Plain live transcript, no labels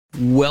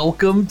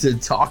Welcome to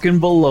Talking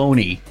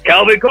Baloney.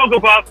 Calvin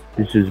Cocoa Pop.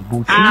 This is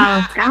Bucci.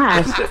 Oh,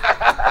 God.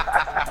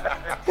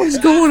 What's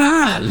going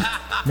on?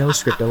 No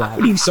script allowed.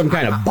 What are you, some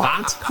kind of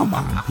bot? Come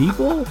on,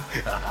 people.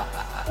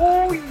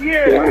 Oh,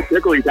 yeah.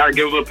 Pickle, you gotta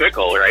give him a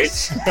pickle, right?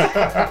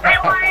 I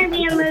want to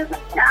be a movie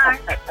star.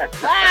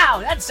 Wow,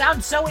 that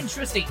sounds so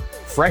interesting.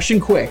 Fresh and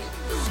quick.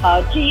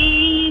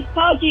 Pudgy,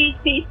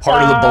 pizza.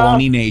 Part of the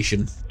Baloney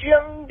Nation.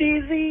 Jim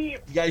DZ.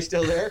 You guys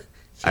still there?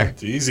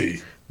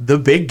 Easy. The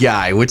big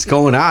guy. What's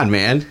going on,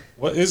 man?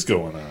 What is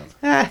going on?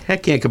 I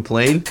can't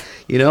complain.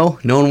 You know,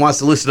 no one wants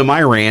to listen to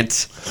my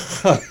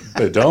rants.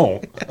 They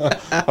don't. I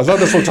thought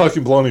that's what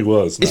Talking Baloney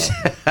was.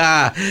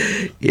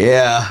 No.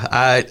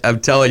 Yeah,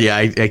 I'm telling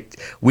you,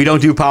 we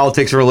don't do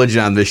politics or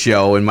religion on this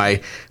show, and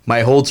my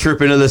whole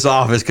trip into this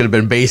office could have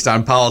been based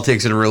on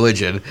politics and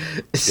religion.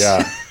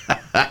 Yeah.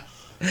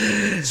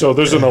 So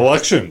there's an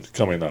election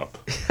coming up.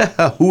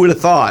 Who would have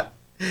thought?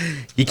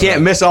 You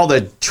can't miss all the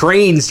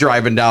trains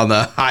driving down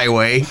the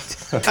highway.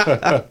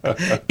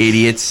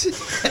 Idiots.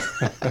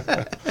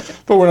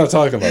 But we're not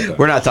talking about that.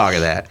 We're not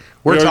talking that.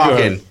 We're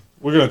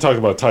going to talk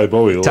about Ty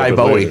Bowie a little bit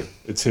Bowie. later.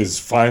 It's his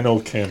final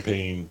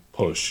campaign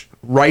push.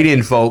 Right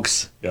in,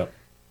 folks. Yep.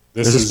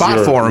 There's a This is spot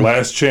your for him.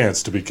 last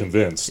chance to be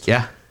convinced.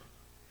 Yeah.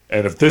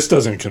 And if this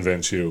doesn't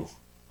convince you,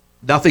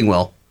 Nothing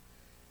will.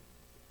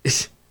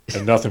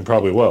 and nothing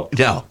probably will.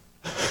 No.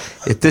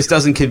 If this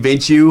doesn't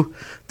convince you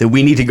that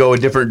we need to go a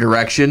different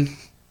direction,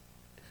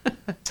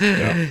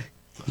 Yeah.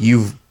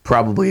 you've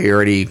probably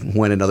already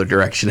went another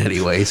direction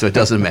anyway, so it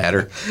doesn't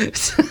matter.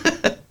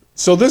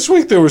 So this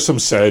week there was some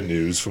sad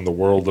news from the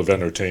world of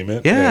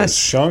entertainment. Yes. As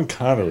Sean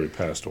Connery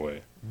passed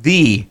away.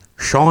 The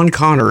Sean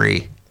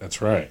Connery.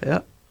 That's right.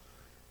 Yeah.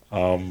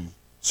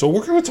 So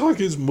we're going to talk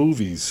his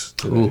movies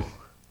today. Ooh.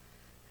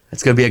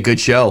 That's going to be a good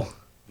show.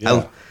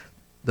 Yeah.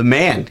 The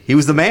man. He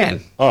was the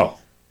man. Oh,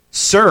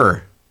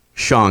 Sir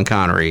Sean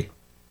Connery.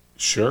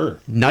 sure.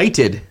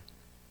 Knighted.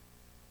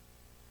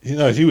 You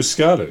know, he was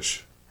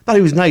Scottish. I thought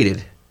he was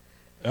knighted.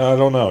 I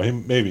don't know.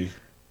 Maybe.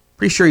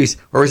 Pretty sure he's,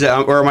 or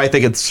am I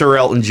thinking Sir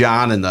Elton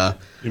John and the,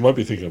 You might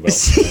be thinking about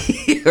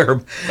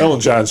or, Elton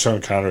John,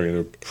 Sean Connery.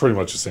 They're pretty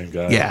much the same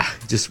guy. yeah,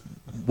 just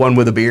one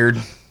with a beard.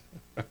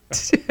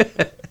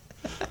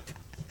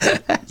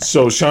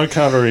 So Sean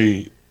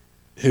Connery,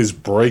 his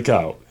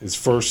breakout, his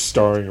first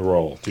starring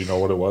role. Do you know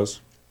what it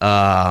was?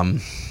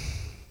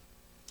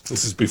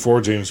 This is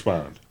before James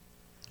Bond.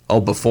 Oh,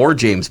 before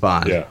James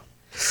Bond. Yeah.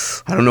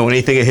 I don't know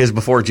anything of his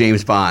before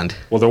James Bond.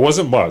 Well, there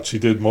wasn't much. He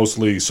did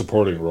mostly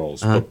supporting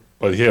roles,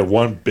 but he had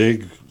one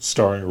big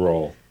starring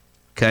role.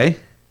 Okay.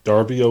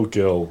 Darby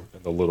O'Gill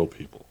and the Little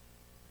People.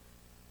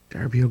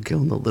 Darby O'Gill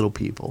and the Little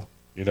People.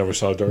 You never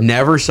saw Darby?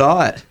 Never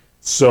saw it.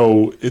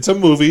 So it's a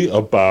movie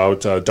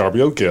about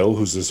Darby O'Gill,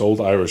 who's this old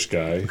Irish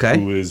guy Okay.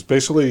 who is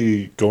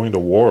basically going to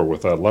war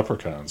with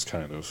leprechauns,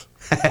 kind of.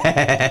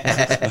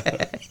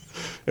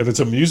 And it's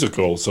a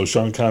musical, so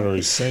Sean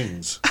Connery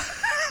sings.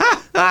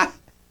 Yeah,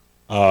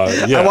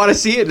 I want to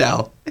see it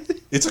now.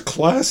 it's a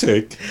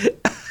classic.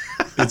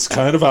 It's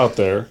kind of out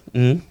there.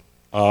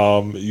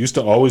 Mm-hmm. It used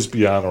to always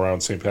be on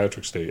around St.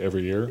 Patrick's Day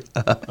every year.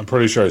 I'm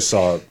pretty sure I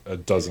saw it a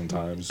dozen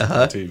times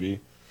on TV.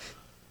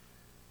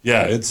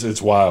 Yeah,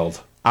 it's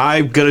wild.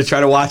 I'm going to try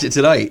to watch it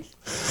tonight.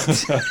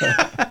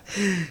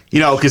 You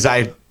know, because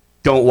I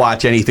don't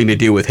watch anything to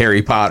do with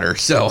Harry Potter.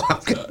 So,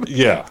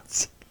 Yeah.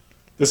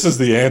 This is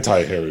the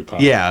anti-Harry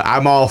Potter. yeah,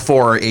 I'm all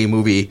for a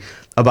movie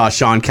about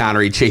Sean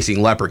Connery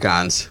chasing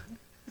leprechauns.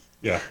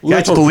 Yeah.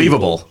 That's Leper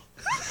believable.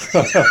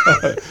 people.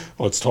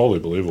 Oh, it's totally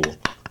believable.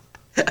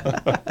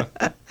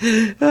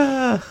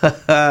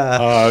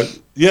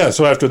 Yeah,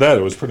 so after that,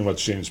 it was pretty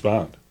much James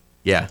Bond.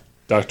 Yeah.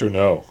 Dr.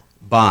 No.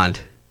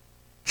 Bond.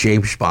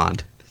 James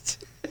Bond.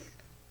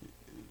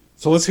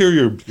 So let's hear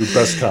your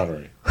best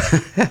Connery.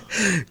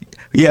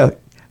 Yeah.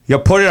 You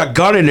put a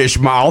gun in his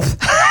mouth,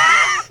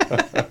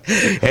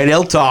 and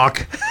he'll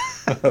talk.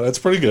 That's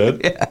pretty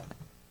good.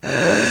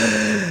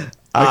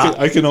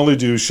 I can only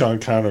do Sean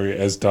Connery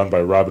as done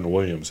by Robin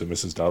Williams in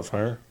Mrs.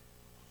 Doubtfire.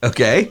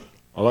 Okay.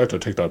 I like to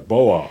take that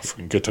bow off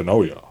and get to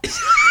know you.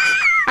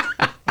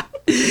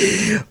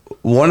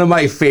 One of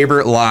my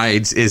favorite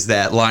lines is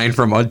that line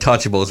from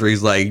Untouchables where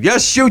he's like,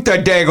 just shoot the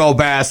dago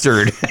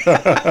bastard.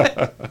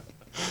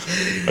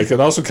 I can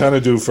also kind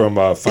of do from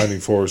Finding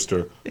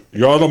Forrester.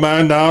 You're the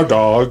man now,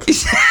 dog.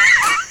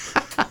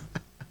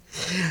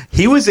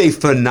 He was a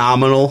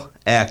phenomenal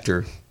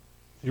actor.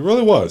 He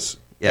really was.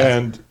 Yeah.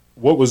 And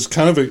what was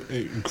kind of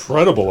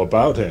incredible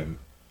about him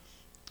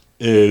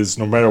is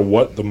no matter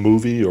what the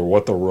movie or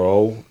what the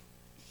role,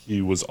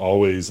 he was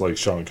always like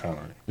Sean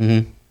Connery.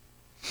 Mm-hmm.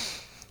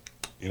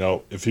 You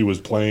know, if he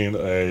was playing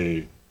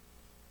a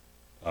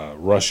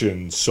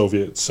Russian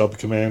Soviet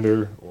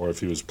sub-commander or if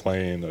he was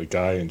playing a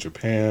guy in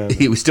Japan.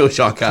 He was still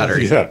Sean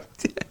Connery. Yeah.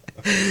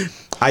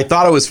 I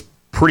thought it was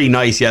pretty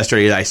nice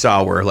yesterday that I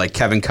saw where like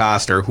Kevin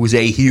Costner, who's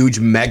a huge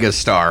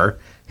megastar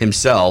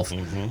himself,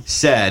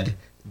 said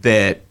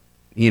that,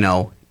 you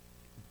know,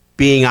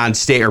 being on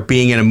stage or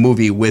being in a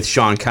movie with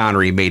Sean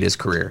Connery made his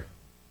career.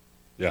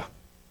 Yeah.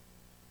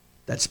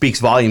 That speaks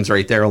volumes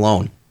right there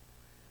alone.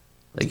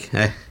 Like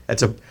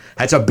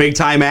that's a big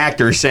time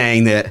actor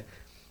saying that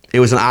it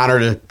was an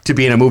honor to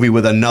be in a movie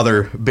with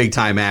another big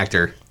time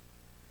actor.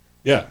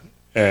 Yeah,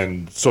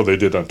 and so they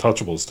did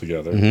Untouchables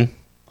together.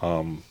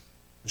 Mm-hmm.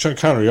 Sean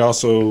Connery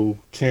also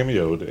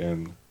cameoed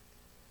in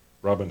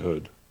Robin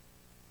Hood.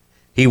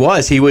 He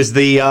was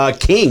the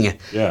king.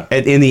 Yeah.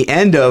 In the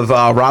end of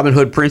Robin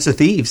Hood, Prince of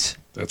Thieves,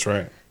 That's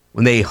right.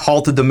 when they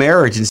halted the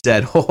marriage and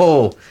said,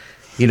 "Ho,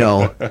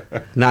 not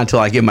until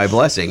I give my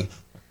blessing."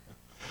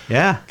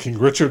 Yeah. King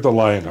Richard the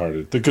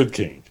Lionhearted, the good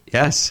king.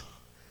 Yes.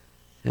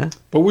 Yeah.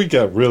 But we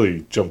got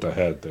really jumped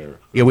ahead there.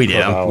 Yeah, we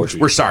did. Chronology.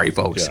 We're sorry,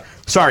 folks. Yeah.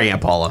 Sorry,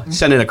 Aunt Paula.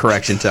 Send in a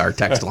correction to our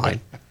text line.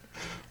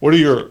 What are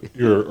your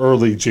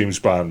early James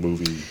Bond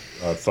movie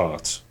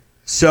thoughts?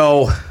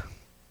 So,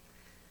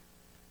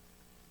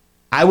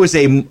 I was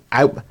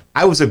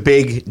a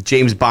big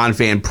James Bond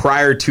fan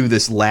prior to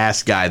this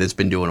last guy that's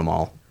been doing them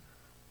all.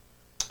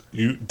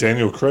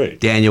 Daniel Craig.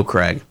 Daniel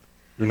Craig.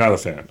 You're not a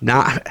fan.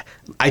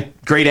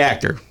 Great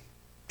actor.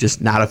 Just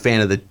not a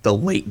fan of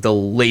the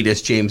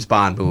latest James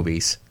Bond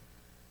movies.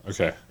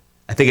 Okay.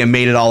 I think it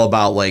made it all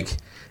about, like,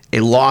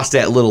 it lost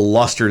that little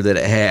luster that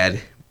it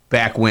had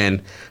back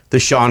when the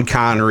Sean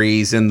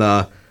Connerys and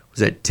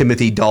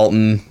Timothy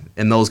Dalton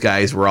and those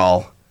guys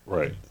were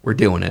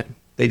doing it.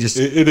 They just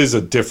it is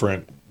a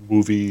different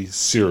movie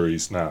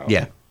series now.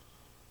 Yeah.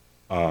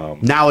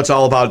 Now it's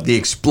all about the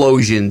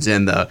explosions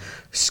and the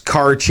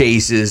car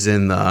chases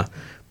and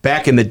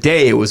back in the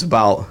day it was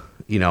about,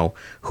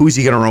 who's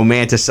he going to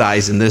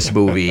romanticize in this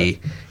movie?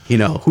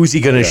 Who's he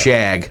going to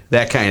shag?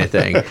 That kind of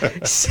thing.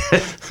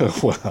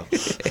 Wow.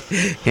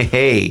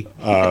 Hey.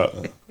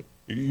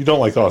 You don't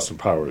like Austin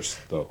Powers,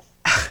 though.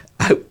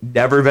 I've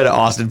never been an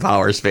Austin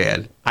Powers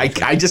fan.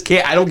 I just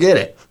can't. I don't get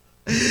it.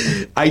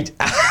 I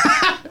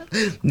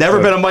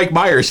never been a Mike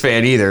Myers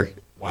fan either.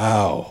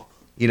 Wow.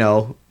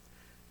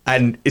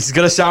 And it's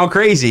going to sound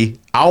crazy.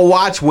 I'll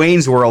watch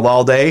Wayne's World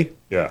all day.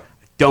 Yeah.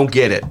 Don't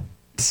get it.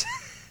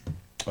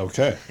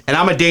 Okay. And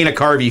I'm a Dana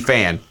Carvey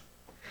fan.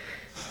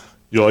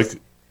 You like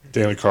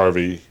Dana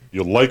Carvey.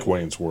 You like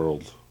Wayne's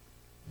World.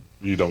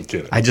 You don't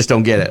get it. I just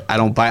don't get it. I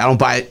don't buy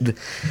it.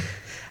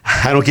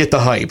 I don't get the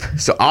hype.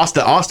 So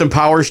Austin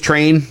Powers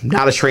train,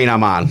 not a train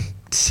I'm on.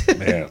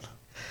 Man.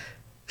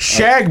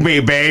 Shag me,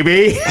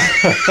 baby.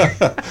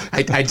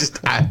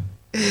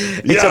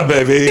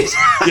 Baby.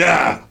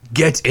 Yeah.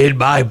 Get in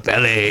my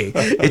belly.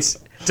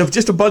 It's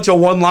just a bunch of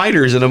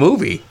one-liners in a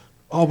movie.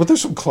 Oh, but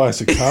there's some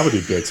classic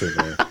comedy bits in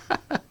there.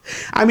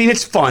 I mean,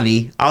 it's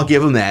funny. I'll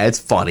give him that. It's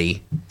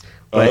funny.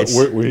 But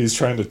where he's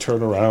trying to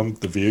turn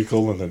around the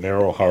vehicle in the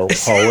narrow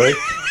hallway.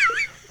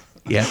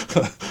 Yeah.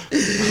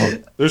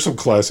 There's some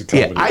classic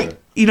comedy there.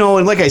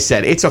 And like I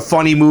said, it's a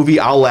funny movie.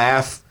 I'll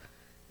laugh.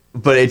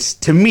 But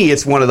to me,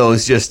 it's one of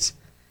those just,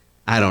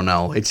 I don't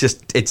know. It's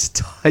just, it's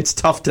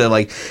tough to,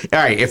 like, all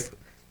right,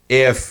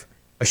 if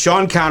a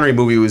Sean Connery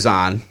movie was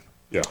on,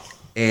 yeah,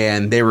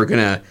 and they were going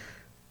to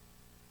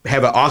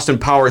have an Austin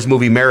Powers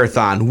movie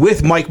marathon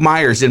with Mike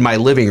Myers in my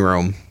living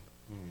room,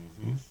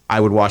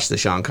 I would watch the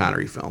Sean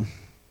Connery film.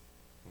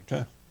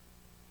 Okay.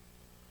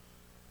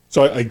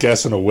 So I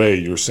guess in a way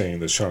you're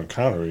saying that Sean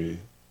Connery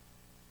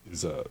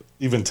is,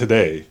 even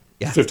today,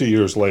 50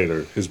 years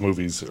later, his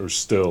movies are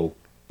still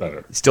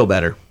better. Still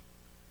better.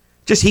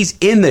 Just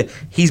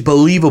he's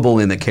believable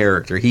in the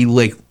character. He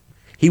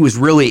was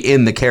really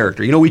in the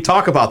character. We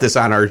talk about this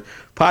on our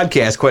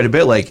podcast quite a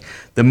bit, like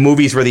the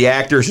movies where the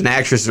actors and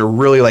actresses are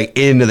really like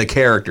into the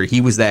character.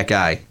 He was that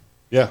guy.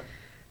 Yeah.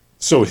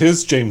 So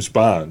his James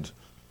Bond,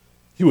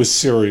 he was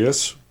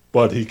serious,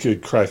 but he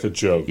could crack a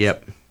joke.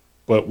 Yep.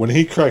 But when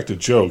he cracked a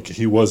joke,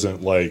 he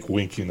wasn't like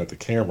winking at the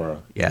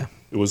camera. Yeah.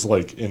 It was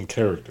like in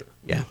character.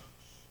 Yeah.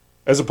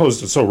 As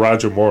opposed to,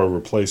 Roger Moore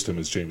replaced him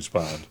as James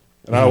Bond.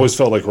 And I always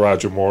felt like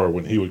Roger Moore,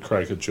 when he would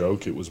crack a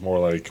joke, it was more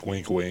like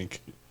wink,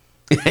 wink.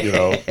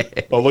 Oh,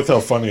 look how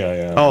funny I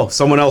am. Oh,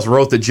 someone else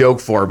wrote the joke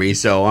for me,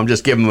 so I'm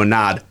just giving him a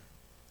nod.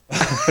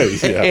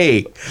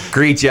 Hey,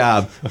 great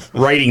job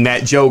writing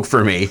that joke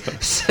for me.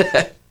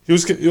 He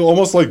was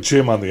almost like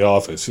Jim on The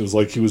Office. He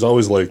was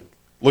always like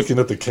looking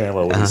at the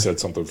camera when he said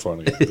something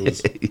funny.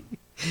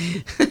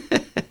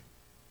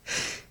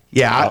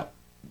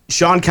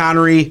 Sean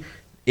Connery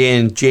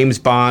in James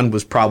Bond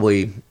was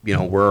probably,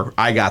 where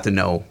I got to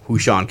know who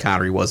Sean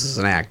Connery was as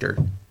an actor.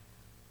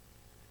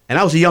 And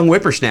I was a young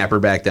whippersnapper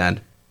back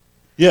then.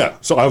 Yeah,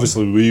 so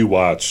obviously we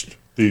watched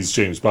these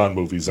James Bond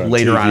movies on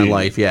later TV. On in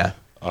life, yeah.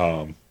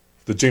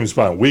 The James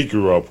Bond we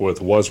grew up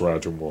with was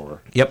Roger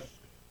Moore. Yep.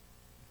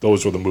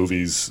 Those were the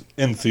movies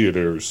in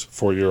theaters,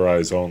 For Your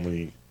Eyes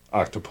Only,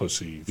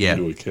 Octopussy, View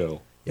to a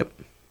Kill. Yep.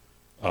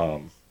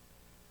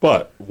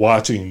 But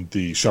watching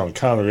the Sean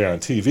Connery on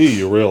TV,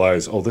 you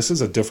realize, this is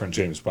a different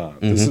James Bond.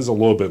 Mm-hmm. This is a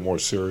little bit more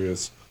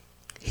serious.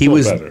 He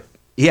was better.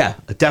 Yeah,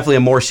 definitely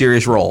a more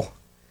serious role.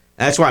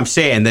 And that's why I'm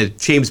saying that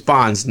James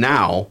Bonds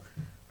now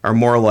are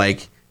more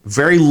like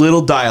very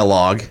little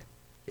dialogue.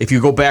 If you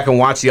go back and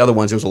watch the other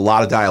ones, there's a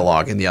lot of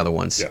dialogue in the other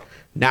ones. Yeah.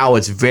 Now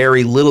it's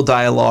very little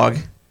dialogue,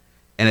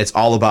 and it's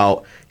all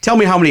about, tell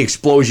me how many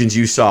explosions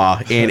you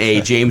saw in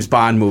a James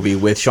Bond movie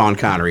with Sean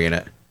Connery in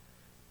it.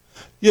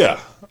 Yeah,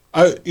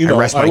 I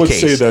rest my would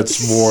case. say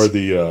that's more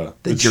the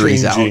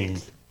jury's out.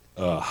 changing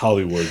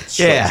Hollywood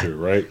structure,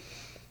 right?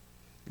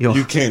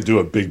 You can't do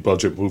a big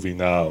budget movie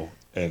now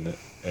and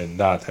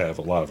not have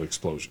a lot of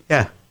explosions.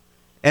 Yeah.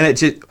 And it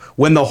just,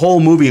 when the whole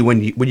movie,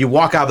 when you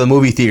walk out of the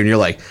movie theater and you're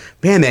like,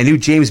 man, that new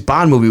James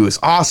Bond movie was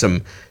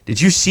awesome.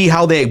 Did you see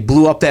how they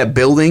blew up that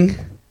building?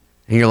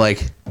 And you're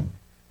like,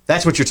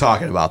 that's what you're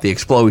talking about, the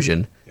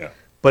explosion. Yeah.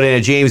 But in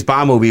a James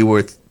Bond movie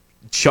with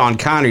Sean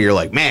Connery, you're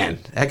like, man,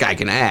 that guy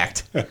can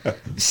act.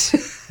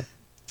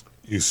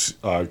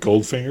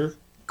 Goldfinger,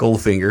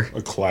 Goldfinger,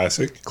 a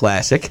classic.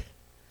 classic.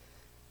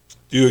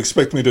 Do you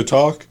expect me to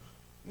talk?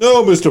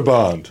 No, Mr.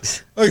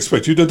 Bond. I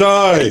expect you to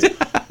die.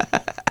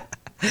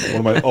 One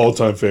of my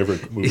all-time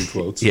favorite movie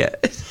quotes. Yeah.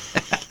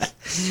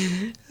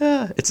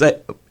 It's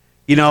like,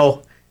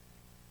 and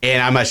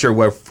I'm not sure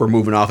if we're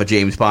moving off of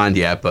James Bond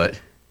yet, but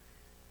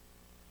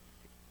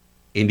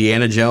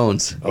Indiana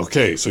Jones.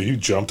 Okay, so you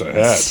jumped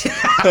ahead.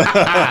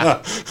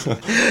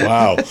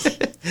 Wow.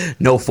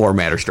 No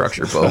format or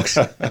structure, folks.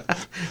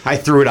 I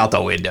threw it out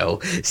the window.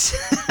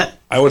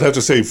 I would have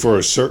to say for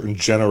a certain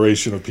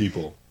generation of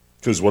people,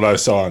 because what I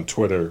saw on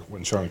Twitter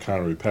when Sean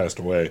Connery passed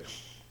away,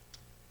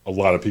 a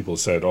lot of people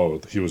said,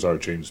 oh, he was our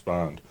James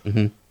Bond.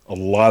 Mm-hmm. A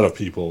lot of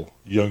people,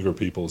 younger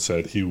people,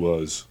 said he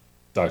was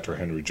Dr.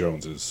 Henry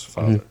Jones's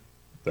father.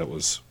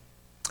 Mm-hmm.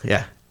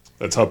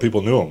 That's how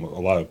people knew him, a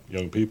lot of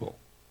young people.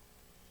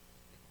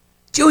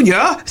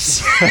 Junior!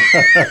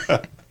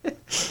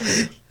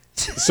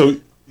 So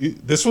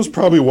this was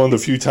probably one of the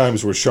few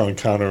times where Sean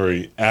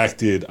Connery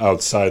acted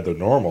outside the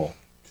normal,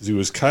 because he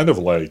was kind of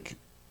like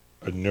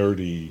a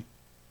nerdy,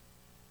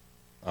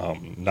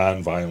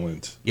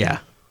 non-violent. Yeah.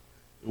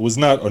 It was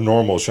not a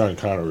normal Sean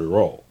Connery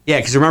role. Yeah,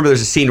 because remember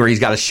there's a scene where he's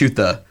got to shoot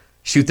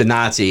the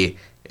Nazi,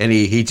 and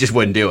he just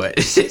wouldn't do it.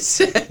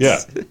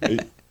 Yeah.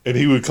 And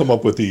he would come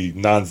up with the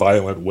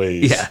non-violent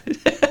ways. Yeah.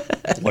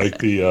 Like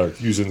the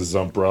using his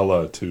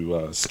umbrella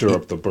to stir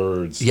up the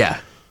birds. Yeah.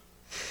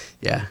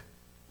 Yeah.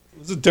 It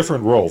was a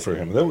different role for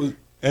him.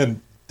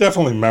 And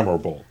definitely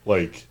memorable.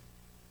 Like,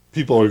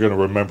 people are going to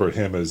remember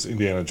him as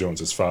Indiana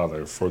Jones's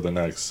father for the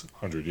next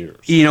 100 years.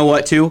 You know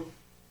what, too?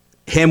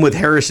 Him with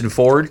Harrison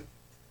Ford,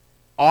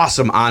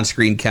 awesome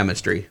on-screen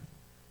chemistry.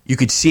 You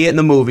could see it in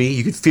the movie.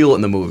 You could feel it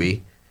in the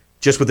movie,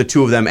 just with the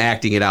two of them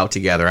acting it out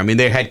together. I mean,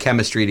 they had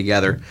chemistry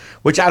together,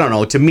 which, I don't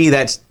know, to me,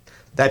 that's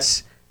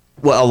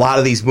what a lot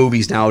of these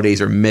movies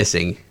nowadays are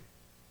missing.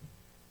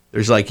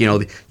 There's like,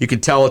 you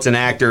can tell it's an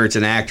actor, it's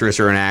an actress,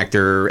 or an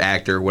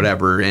actor,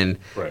 whatever, and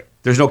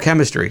there's no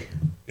chemistry.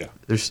 Yeah.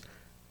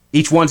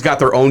 Each one's got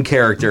their own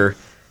character,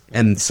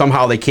 and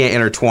somehow they can't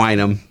intertwine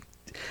them.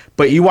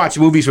 But you watch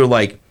movies with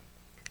like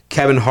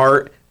Kevin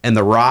Hart and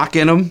The Rock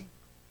in them,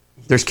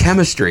 there's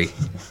chemistry.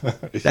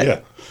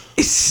 Yeah.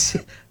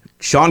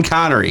 Sean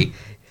Connery.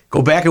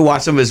 Go back and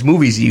watch some of his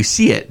movies, you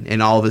see it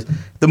in all of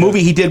the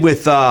movie he did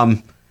with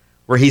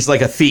where he's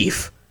like a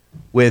thief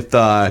with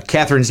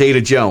Catherine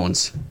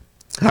Zeta-Jones.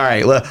 All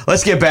right,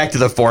 let's get back to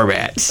the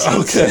format.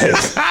 Okay.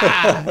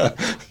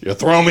 You're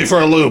throwing me for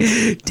a loop.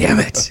 Damn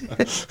it.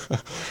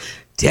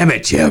 Damn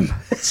it, Jim.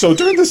 So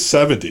during the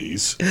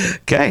 70s,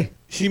 Okay.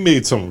 he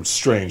made some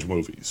strange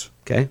movies.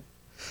 Okay.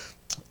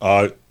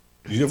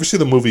 You ever see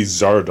the movie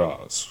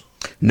Zardoz?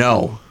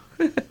 No.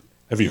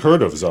 Have you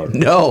heard of Zardoz?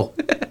 No.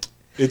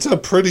 It's a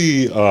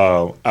pretty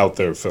out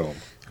there film.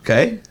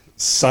 Okay.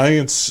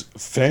 Science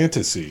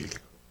fantasy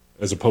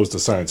as opposed to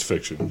science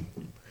fiction.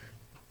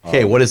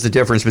 Okay, what is the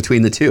difference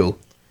between the two?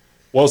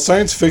 Well,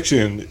 science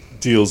fiction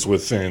deals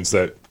with things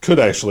that could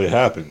actually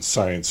happen.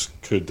 Science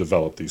could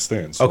develop these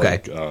things. Okay.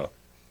 Like,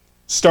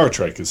 Star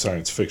Trek is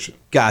science fiction.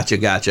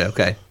 Gotcha.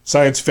 Okay.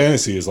 Science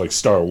fantasy is like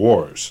Star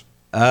Wars.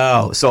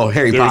 Oh, so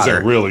Harry There Potter.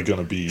 isn't really going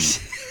to be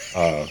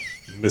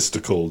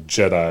mystical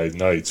Jedi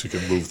knights who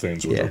can move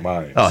things with their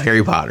minds. Oh,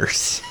 Harry Potter.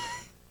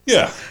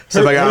 Yeah.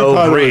 So I got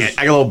Harry Potter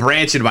I got a little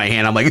branch in my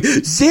hand. I'm like,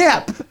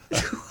 zap!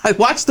 I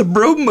watched the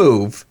broom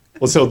move.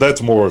 Well, so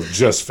that's more of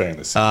just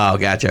fantasy. Oh,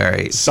 gotcha. All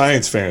right.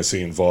 Science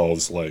fantasy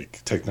involves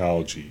like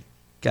technology.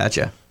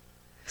 Gotcha.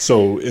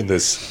 So in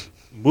this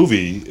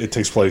movie, it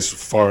takes place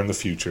far in the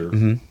future,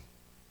 and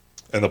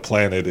the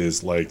planet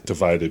is like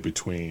divided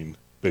between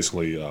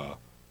basically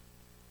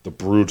the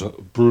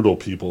brutal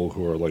people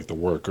who are like the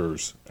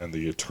workers and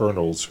the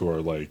Eternals who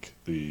are like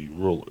the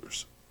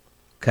rulers.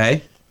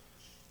 Okay.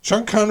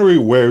 Sean Connery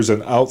wears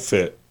an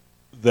outfit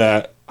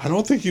that I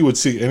don't think you would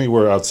see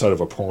anywhere outside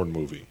of a porn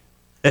movie.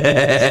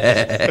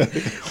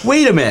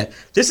 Wait a minute.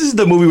 This is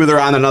the movie where they're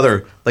on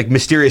another like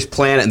mysterious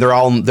planet and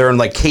they're in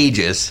like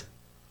cages.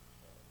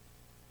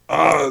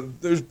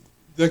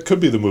 That could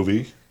be the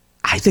movie.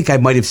 I think I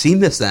might have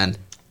seen this then.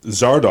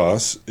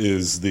 Zardoz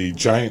is the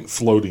giant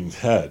floating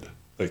head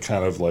that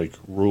kind of like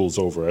rules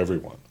over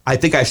everyone. I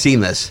think I've seen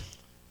this.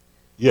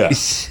 Yeah.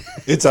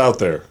 It's out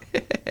there.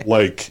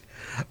 Like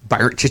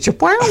I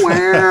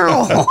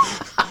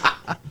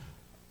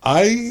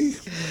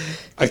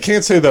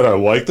can't say that I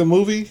like the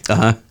movie.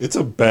 Uh-huh. It's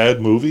a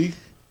bad movie.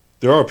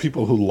 There are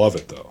people who love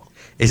it though.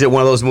 Is it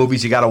one of those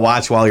movies you got to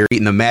watch while you're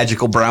eating the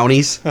magical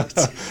brownies?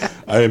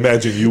 I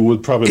imagine you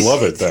would probably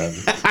love it then.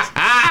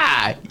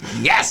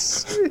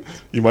 Yes.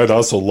 You might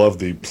also love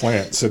the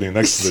plant sitting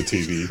next to the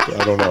TV.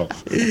 I don't know.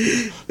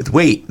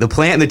 Wait, the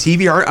plant and the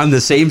TV aren't on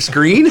the same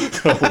screen?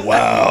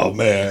 Wow,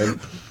 man.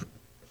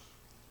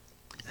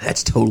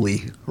 That's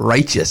totally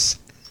righteous.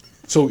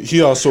 So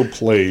he also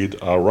played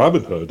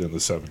Robin Hood in the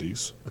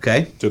 70s.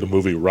 Okay. Did a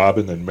movie,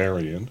 Robin and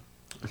Marion.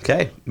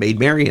 Okay. Maid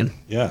Marian.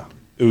 Yeah.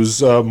 It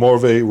was more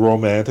of a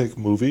romantic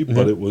movie,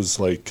 but it was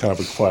like kind of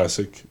a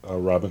classic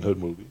Robin Hood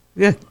movie.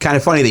 Yeah. Kind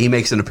of funny that he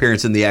makes an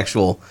appearance in the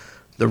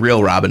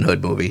real Robin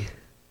Hood movie.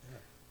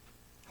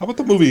 How about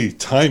the movie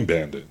Time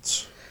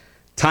Bandits?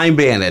 Time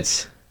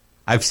Bandits.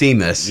 I've seen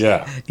this.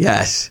 Yeah.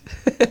 Yes.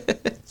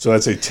 So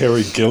that's a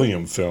Terry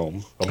Gilliam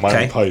film, a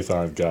Monty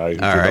Python guy who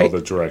did all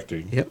the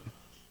directing. Yep.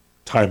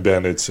 Time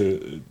Bandits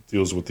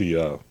deals with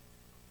the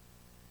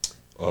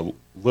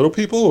little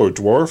people or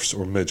dwarfs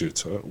or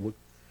midgets.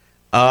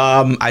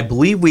 I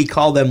believe we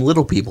call them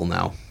little people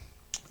now.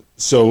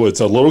 So it's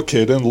a little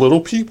kid and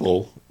little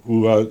people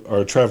who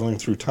are traveling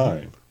through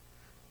time.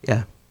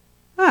 Yeah.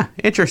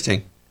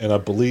 Interesting. And I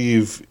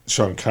believe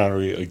Sean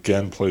Connery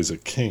again plays a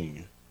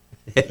king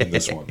in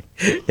this one.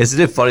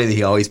 Isn't it funny that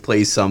he always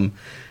plays some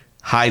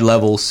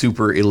high-level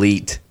super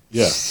elite?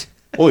 Yeah.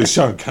 Well, he's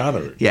Sean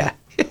Connery. Yeah.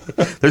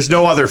 There's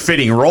no other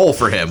fitting role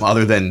for him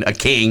other than a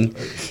king,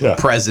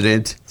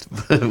 president,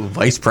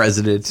 vice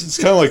president. It's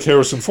kind of like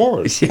Harrison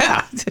Ford.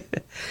 Yeah.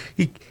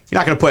 You're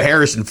not going to put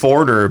Harrison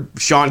Ford or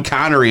Sean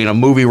Connery in a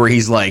movie where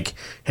he's like,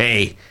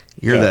 hey,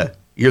 you're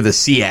the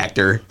C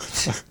actor.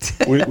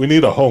 we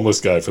need a homeless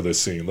guy for this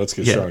scene. Let's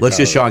get Sean Connery. Let's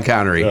get Sean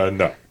Connery.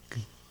 No.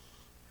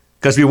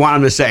 Because we want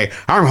him to say,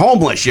 I'm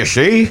homeless, you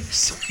see?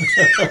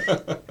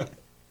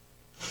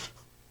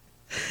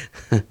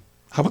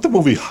 How about the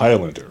movie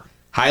Highlander?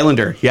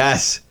 Highlander,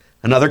 yes.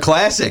 Another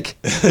classic.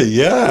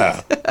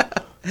 Yeah.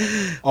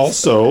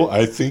 Also,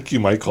 I think you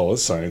might call it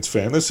science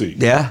fantasy.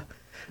 Yeah.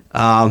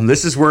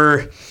 This is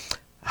where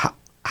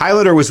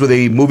Highlander was with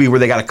a movie where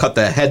they got to cut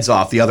the heads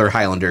off the other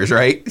Highlanders,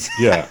 right?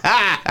 Yeah.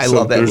 I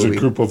love that there's movie. A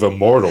group of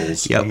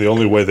immortals, and the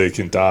only way they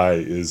can die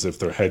is if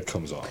their head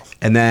comes off.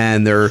 And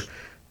then their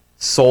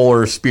soul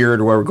or spirit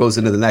or whatever goes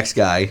into the next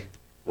guy.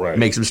 Right.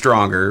 Makes him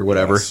stronger or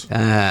whatever.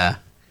 Yes.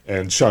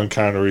 And Sean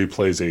Connery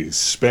plays a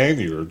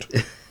Spaniard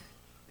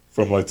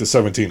from like the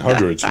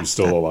 1700s who's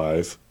still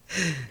alive.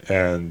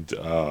 And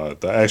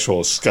the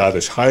actual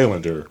Scottish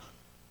Highlander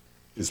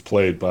is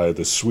played by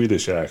the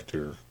Swedish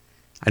actor.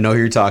 I know who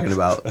you're talking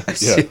about.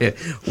 Yeah.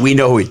 We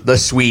know the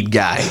Swede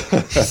guy.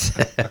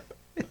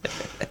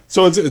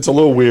 So it's a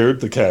little weird,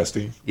 the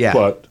casting. Yeah.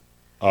 But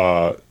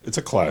it's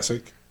a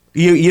classic.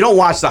 You don't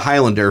watch the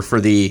Highlander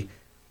for the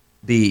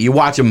you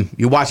watch him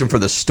for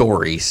the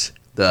stories,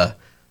 the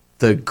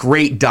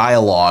great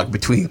dialogue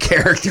between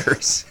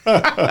characters.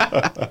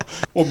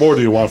 What more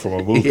do you want from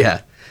a movie?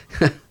 Yeah.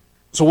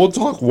 So we'll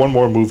talk one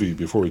more movie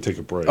before we take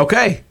a break.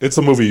 Okay. It's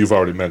a movie you've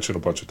already mentioned a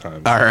bunch of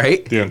times. All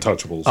right. The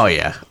Untouchables. Oh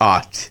yeah.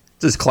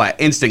 This is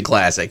instant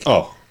classic.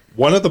 Oh,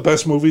 one of the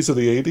best movies of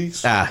the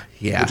 80s?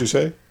 Yeah. Would you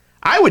say?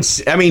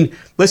 I mean,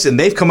 listen,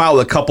 they've come out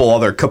with a couple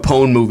other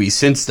Capone movies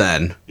since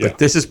then. Yeah. But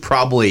this is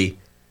probably...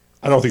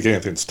 I don't think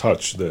anything's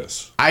touched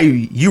this.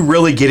 You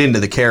really get into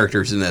the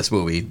characters in this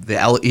movie.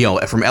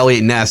 From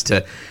Elliot Ness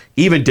to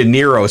even De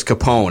Niro's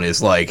Capone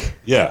is like...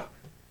 Yeah.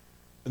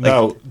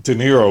 Now, De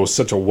Niro is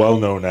such a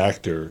well-known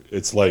actor.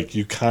 It's like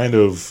you kind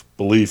of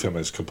believe him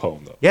as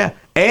Capone, though. Yeah.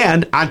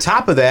 And on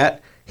top of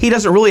that, he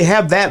doesn't really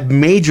have that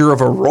major of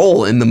a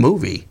role in the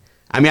movie.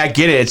 I mean, I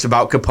get it. It's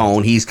about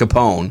Capone. He's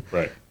Capone.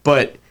 Right.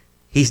 But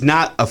he's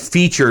not a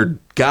featured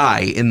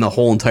guy in the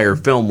whole entire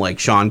film like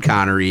Sean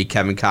Connery,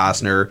 Kevin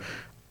Costner.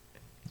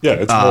 Yeah,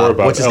 it's more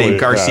about what's his name,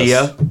 Elliot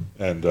Garcia? Ness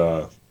and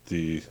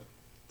the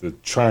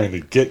trying to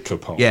get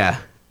Capone. Yeah.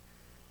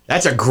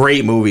 That's a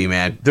great movie,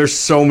 man. There's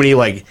so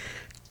many,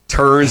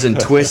 turns and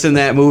twists in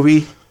that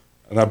movie.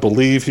 And I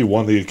believe he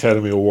won the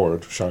Academy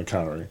Award, Sean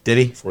Connery. Did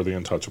he? For The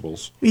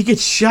Untouchables. He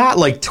gets shot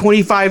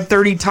 25,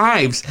 30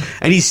 times,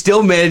 and he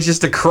still manages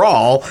to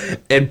crawl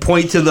and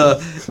point to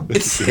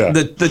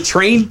the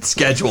train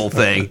schedule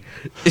thing.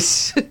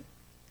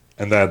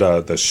 And that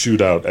the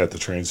shootout at the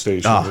train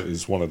station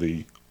is one of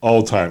the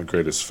all-time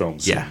greatest film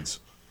scenes.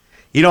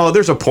 Yeah.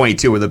 There's a point,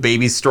 too, where the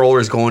baby stroller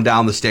is going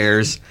down the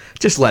stairs.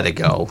 Just let it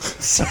go.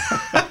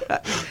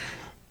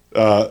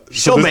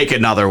 She'll make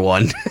another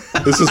one.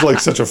 This is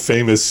such a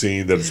famous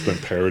scene that it's been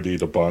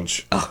parodied a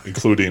bunch,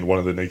 including one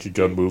of the Naked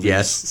Gun movies.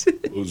 Yes.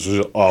 It was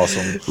just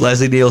awesome.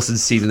 Leslie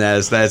Nielsen's seen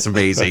that's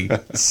amazing.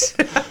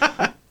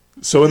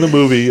 So in the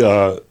movie,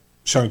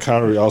 Sean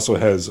Connery also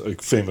has a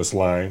famous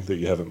line that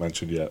you haven't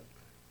mentioned yet.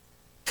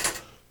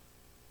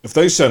 If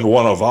they send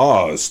one of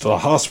ours to the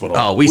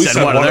hospital, we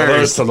send one of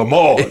theirs to the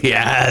morgue.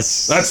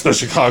 Yes. That's the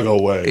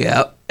Chicago way.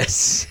 Yep.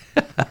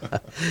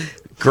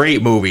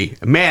 Great movie.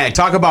 Man,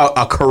 talk about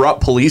a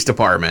corrupt police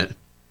department.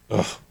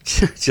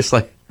 just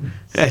like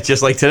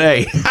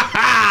today.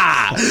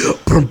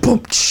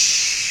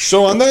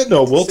 So on that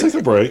note, we'll take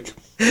a break.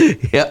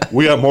 Yeah.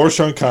 We got more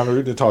Sean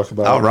Connery to talk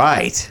about. All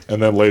right.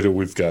 And then later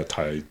we've got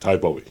Ty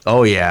Bowie.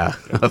 Oh, yeah.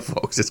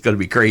 Folks, it's going to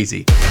be crazy.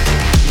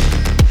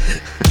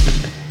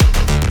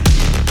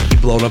 He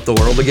blown up the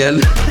world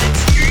again?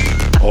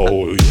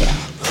 Oh, yeah.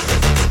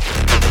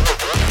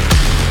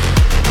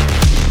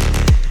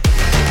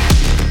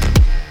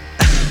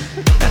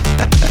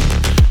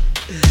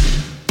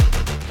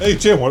 Hey,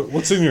 Jim,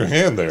 what's in your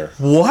hand there?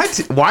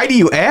 What? Why do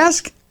you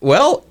ask?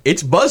 Well,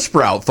 it's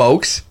Buzzsprout,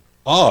 folks.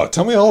 Oh,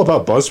 tell me all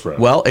about Buzzsprout.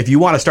 Well, if you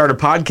want to start a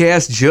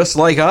podcast just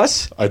like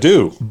us, I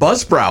do.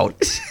 Buzzsprout.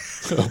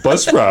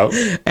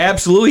 Buzzsprout?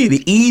 Absolutely.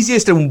 The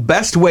easiest and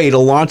best way to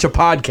launch a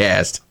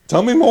podcast.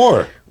 Tell me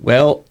more.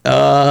 Well,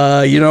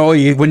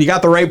 when you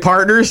got the right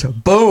partners,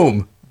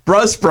 boom,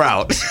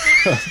 Buzzsprout.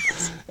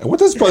 And what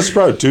does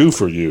Buzzsprout do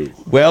for you?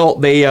 Well,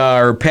 they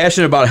are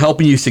passionate about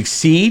helping you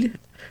succeed.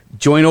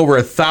 Join over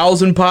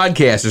 1,000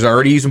 podcasters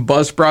already using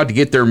Buzzsprout to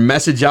get their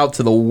message out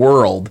to the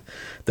world.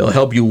 They'll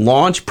help you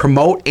launch,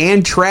 promote,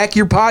 and track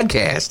your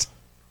podcast.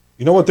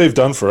 You know what they've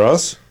done for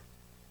us?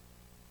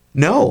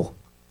 No.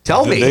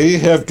 Tell me. They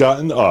have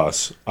gotten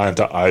us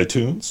onto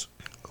iTunes,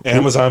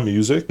 Amazon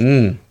Music,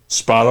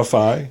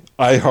 Spotify,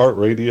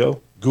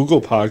 iHeartRadio,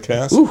 Google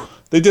Podcasts. Ooh.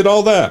 They did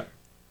all that.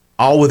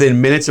 All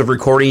within minutes of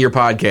recording your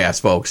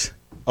podcast, folks.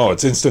 Oh,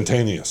 it's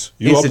instantaneous.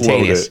 You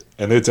Instantaneous. upload it,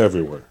 and it's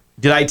everywhere.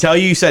 Did I tell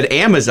you said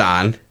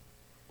Amazon?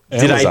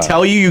 Did I Amazon.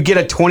 tell you get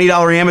a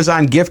 $20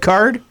 Amazon gift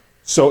card?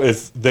 So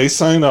if they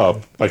sign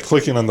up by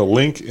clicking on the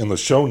link in the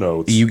show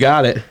notes, You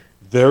got it.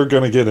 they're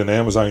going to get an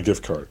Amazon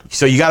gift card.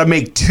 So you got to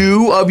make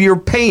 2 of your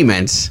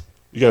payments.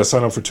 You got to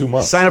sign up for 2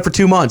 months. Sign up for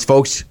 2 months,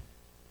 folks.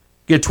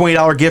 Get a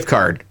 $20 gift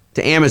card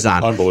to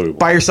Amazon. Unbelievable.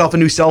 Buy yourself a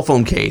new cell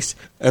phone case.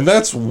 And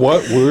that's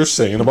what we're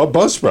saying about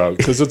Buzzsprout,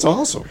 because it's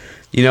awesome.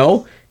 You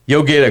know,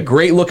 you'll get a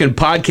great looking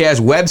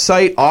podcast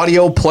website,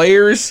 audio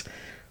players.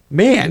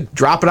 Man,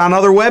 drop it on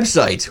other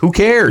websites. Who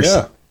cares?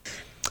 Yeah.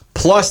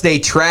 Plus, they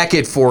track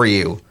it for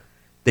you.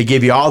 They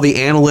give you all the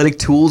analytic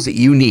tools that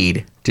you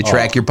need to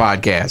track your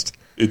podcast.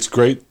 It's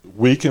great.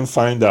 We can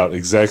find out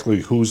exactly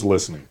who's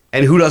listening.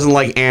 And who doesn't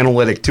like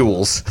analytic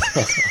tools?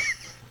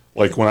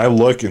 Like when I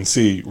look and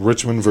see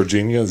Richmond,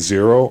 Virginia,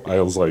 0,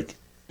 I was like,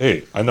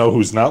 hey, I know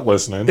who's not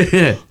listening.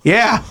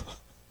 Yeah.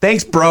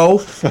 Thanks, bro.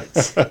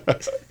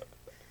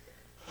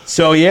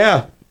 So,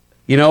 yeah.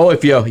 You know,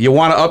 if you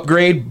want to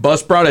upgrade,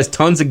 Buzzsprout has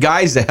tons of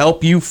guys to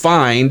help you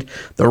find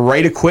the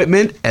right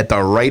equipment at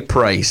the right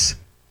price.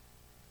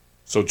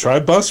 So try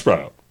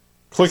Buzzsprout.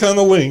 Click on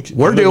the link.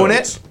 We're in the doing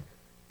notes. it.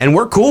 And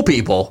we're cool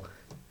people.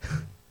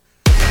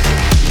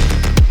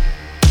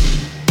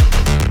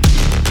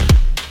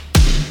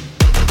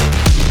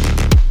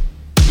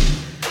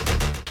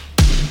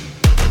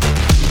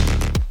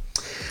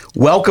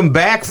 Welcome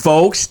back,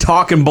 folks.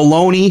 Talking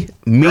baloney.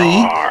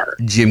 Me,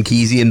 Jim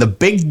Kesey, and the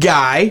big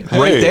guy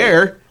right Hey.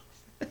 there.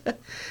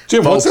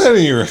 Jim, what's Folks. that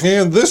in your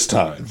hand this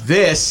time?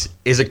 This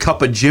is a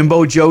cup of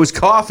Jimbo Joe's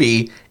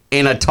coffee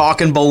in a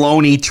Talking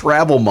Baloney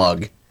travel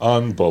mug.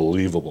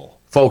 Unbelievable.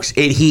 Folks,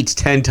 it heats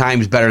 10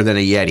 times better than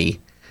a Yeti.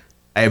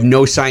 I have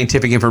no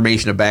scientific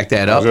information to back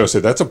that I was up, going to say,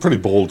 that's a pretty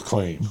bold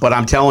claim. but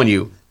I'm telling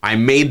you, I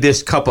made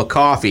this cup of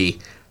coffee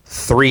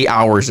 3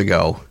 hours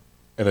ago,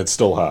 And it's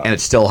still hot. and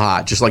it's still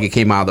hot, just like it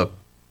came out of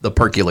the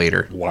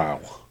percolator. Wow.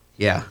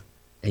 Yeah.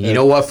 And you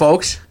know what,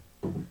 folks?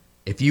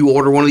 If you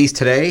order one of these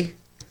today,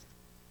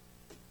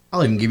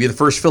 I'll even give you the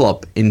first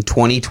fill-up in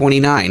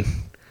 2029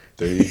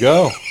 There you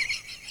go.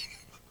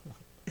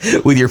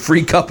 with your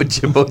free cup of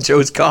Jimbo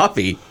Joe's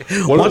coffee.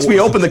 What- Once we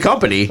open the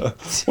company,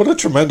 What a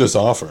tremendous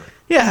offer.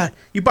 yeah,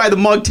 you buy the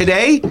mug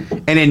today,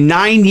 and in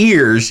 9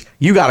 years,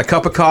 you got a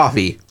cup of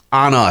coffee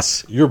on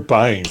us. You're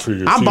buying for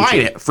your I'm future.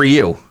 buying it for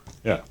you.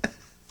 Yeah.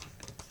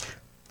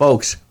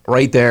 Folks,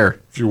 right there.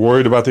 If you're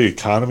worried about the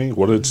economy,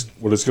 what it's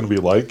going to be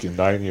like in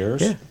 9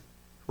 years, Yeah.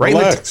 Right in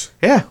the relax.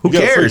 yeah, who You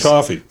got free cares?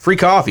 coffee. Free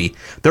coffee.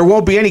 There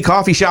won't be any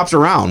coffee shops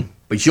around,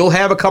 but you'll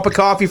have a cup of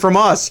coffee from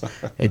us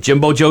at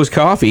Jimbo Joe's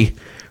Coffee.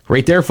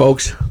 Right there,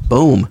 folks.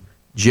 Boom.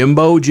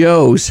 Jimbo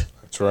Joe's.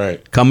 That's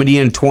right. Coming to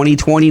you in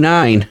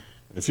 2029.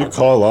 If you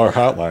call our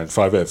hotline,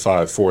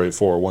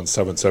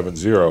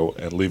 585-484-1770,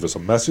 and leave us a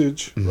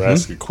message or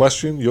ask a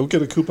question, you'll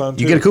get a coupon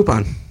too. You get a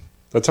coupon.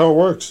 That's how it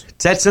works.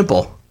 It's that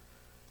simple.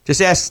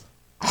 Just ask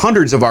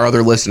hundreds of our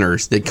other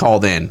listeners that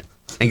called in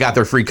and got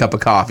their free cup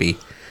of coffee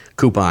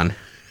coupon.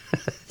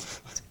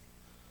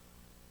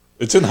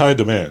 It's in high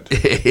demand.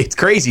 It's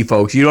crazy,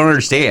 folks. You don't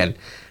understand.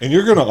 And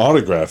you're going to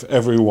autograph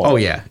every one. Oh,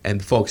 yeah.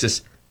 And, folks,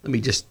 just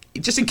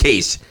in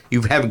case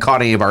you haven't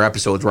caught any of our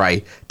episodes where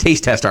I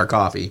taste test our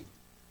coffee.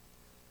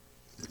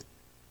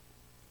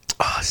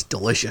 Oh, it's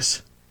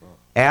delicious.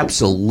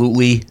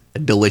 Absolutely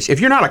delicious. If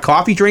you're not a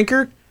coffee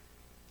drinker,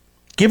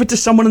 give it to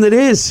someone that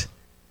is.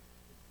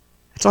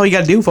 That's all you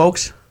got to do,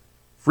 folks.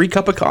 Free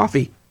cup of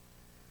coffee.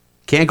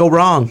 Can't go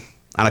wrong.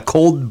 On a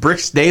cold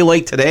brisk day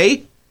like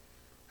today.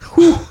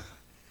 Whew.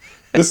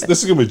 This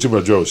is going to be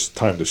Jimbo Joe's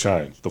time to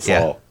shine, the fall.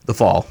 Yeah, the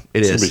fall.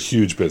 It's It going to be is.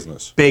 huge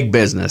business. Big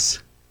business.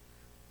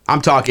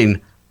 I'm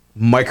talking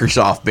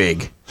Microsoft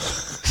big.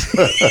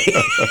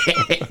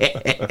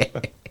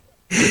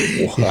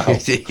 Wow. How We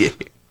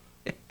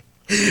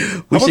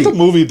about should- the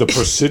movie The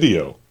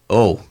Presidio?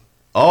 Oh.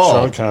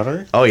 Sean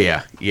Connery? Oh,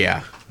 yeah.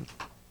 Yeah.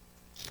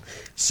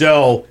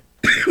 So,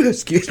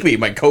 excuse me,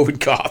 my COVID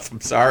cough.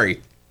 I'm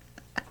sorry.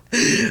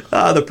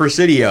 The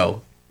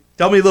Presidio.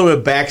 Tell me a little bit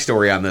of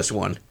backstory on this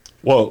one.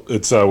 Well,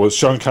 it's with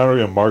Sean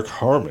Connery and Mark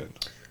Harmon,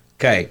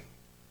 Okay.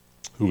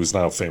 who is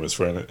now famous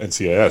for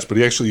NCIS, but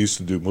he actually used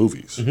to do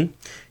movies. Mm-hmm.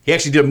 He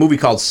actually did a movie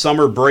called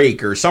Summer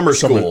Break or Summer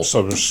School.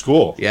 Summer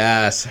School.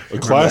 Yes. A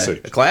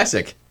classic. A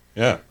classic.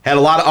 Yeah. Had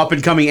a lot of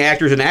up-and-coming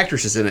actors and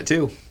actresses in it,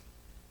 too.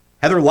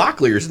 Heather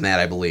Locklear's in that,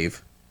 I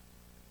believe.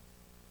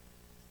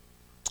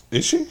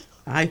 Is she?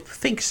 I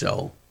think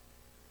so.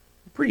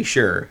 I'm pretty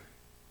sure.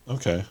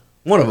 Okay.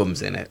 One of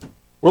them's in it.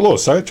 We're a little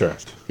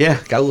sidetracked. Yeah,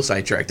 got a little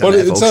sidetracked on But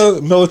that, it's folks.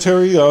 a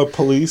military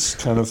police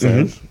kind of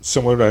thing, Mm-hmm.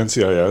 similar to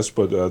NCIS,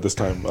 but this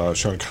time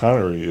Sean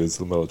Connery is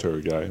the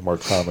military guy.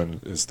 Mark Harmon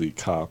is the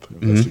cop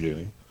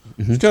investigating.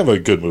 It's kind of a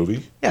good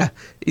movie. Yeah.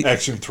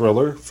 Action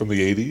thriller from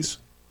the 80s.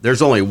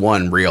 There's only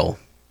one real.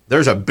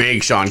 There's a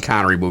big Sean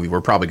Connery movie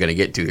we're probably going to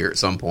get to here at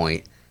some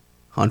point.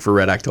 Hunt for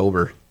Red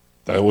October.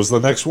 That was the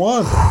next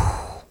one.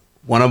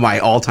 One of my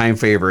all-time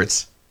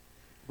favorites.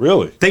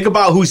 Really? Think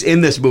about who's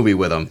in this movie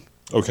with him.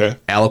 Okay.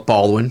 Alec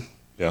Baldwin.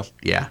 Yeah.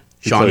 Yeah.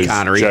 He Sean plays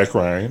Connery. Jack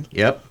Ryan,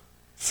 Yep.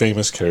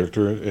 famous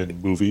character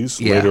in movies,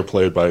 Yeah. later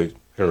played by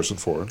Harrison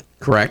Ford.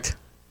 Correct.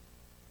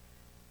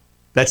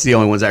 That's the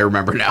only ones I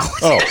remember now.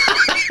 Oh.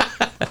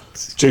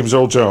 James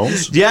Earl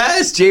Jones.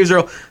 Yes, James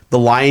Earl. The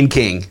Lion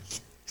King.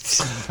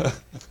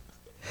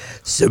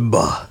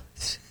 Simba.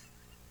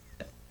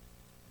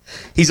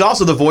 He's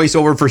also the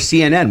voiceover for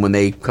CNN when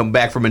they come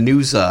back from a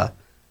news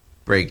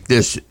break.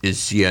 This is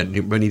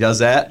CNN. When he does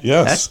that,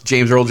 Yes. that's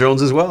James Earl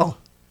Jones as well.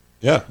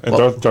 Yeah, and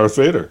Well- Darth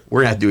Vader. We're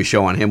going to have to do a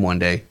show on him one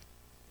day.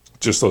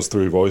 Just those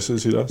three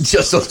voices he does.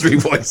 Just those three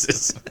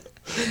voices.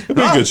 It'd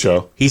be a good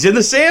show. He's in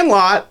The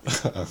Sandlot.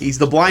 He's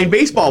the blind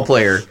baseball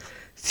player.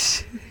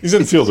 He's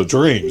in Field of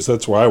Dreams.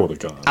 That's where I would have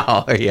gone.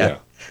 Oh, yeah. Yeah.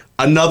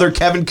 Another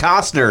Kevin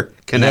Costner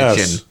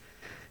connection. Yes.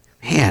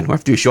 Man, we'll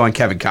have to do a show on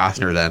Kevin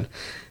Costner then.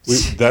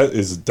 That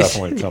is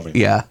definitely coming.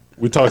 Yeah.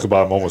 We talk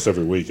about him almost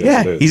every week. as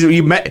Yeah, it is.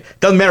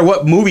 doesn't matter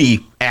what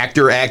movie,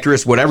 actor,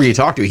 actress, whatever you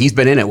talk to, he's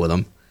been in it with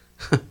them.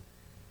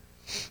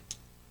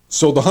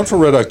 So The Hunt for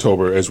Red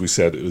October, as we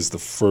said, is the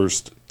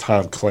first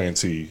Tom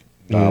Clancy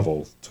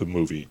novel to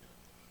movie.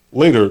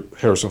 Later,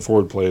 Harrison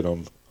Ford played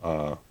him.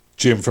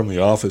 Jim from The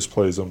Office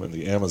plays him in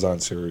the Amazon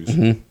series.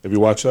 Have you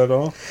watched that at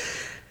all?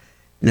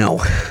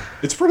 No.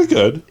 It's pretty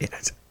good.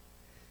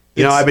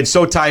 You know, I've been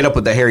so tied up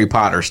with the Harry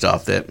Potter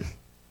stuff that...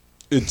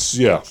 It's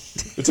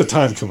a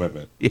time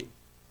commitment.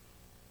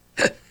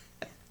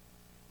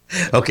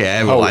 Okay, I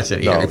haven't Oh, watched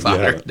any no, Harry you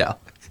Potter. haven't. No.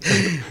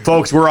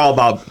 Folks, we're all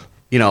about,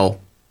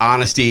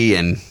 honesty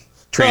and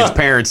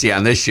transparency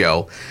on this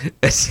show.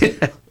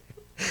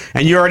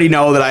 And you already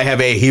know that I have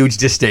a huge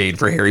disdain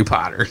for Harry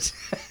Potter.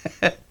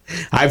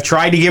 I've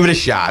tried to give it a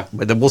shot,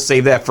 but then we'll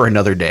save that for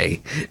another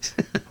day.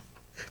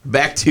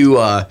 Back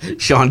to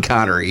Sean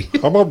Connery.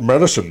 How about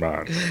Medicine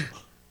Man?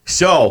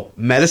 So,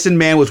 Medicine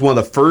Man was one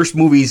of the first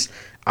movies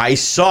I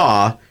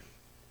saw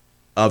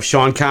of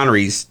Sean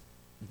Connery's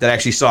that I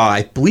actually saw.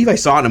 I believe I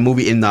saw it in a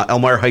movie in the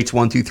Elmira Heights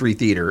 123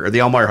 Theater, or the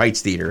Elmira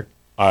Heights Theater.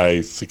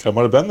 I think I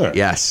might have been there.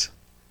 Yes.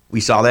 We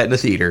saw that in the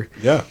theater.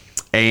 Yeah.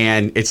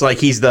 And it's like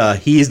he's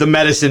the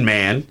medicine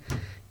man,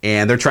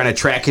 and they're trying to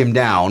track him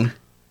down.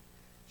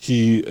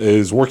 He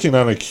is working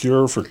on a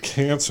cure for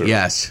cancer.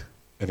 Yes.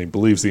 And he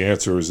believes the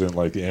answer is in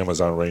like the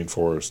Amazon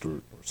rainforest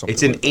or something.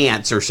 It's in like that.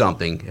 ants or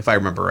something, if I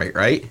remember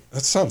right?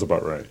 That sounds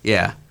about right.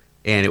 Yeah.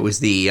 And it was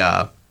the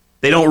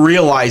they don't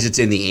realize it's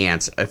in the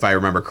ants, if I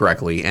remember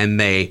correctly, and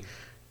they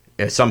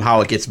somehow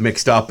it gets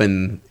mixed up.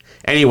 And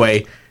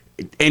anyway,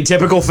 in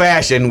typical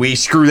fashion, we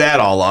screw that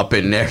all up,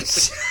 and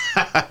let's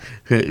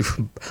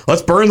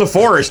burn the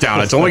forest down.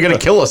 It's only going to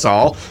kill us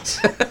all.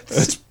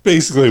 That's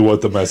basically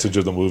what the message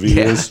of the movie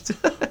Yeah. is.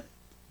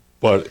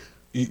 But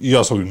you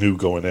also knew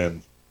going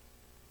in,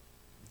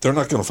 they're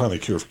not going to find a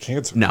cure for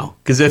cancer. No,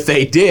 because if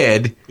they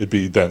did, It'd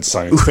be then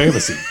science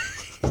fantasy.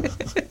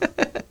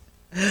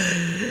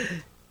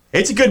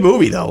 it's a good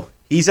movie though.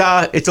 It's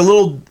a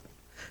little.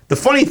 The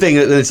funny thing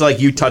is, it's like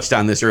you touched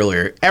on this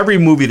earlier. Every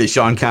movie that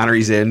Sean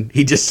Connery's in,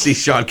 he just sees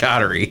Sean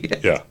Connery.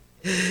 Yeah.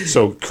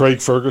 So Craig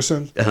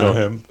Ferguson, you know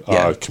him,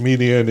 Yeah.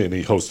 comedian, and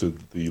he hosted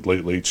the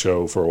Late Late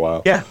Show for a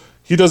while. Yeah.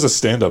 He does a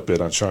stand-up bit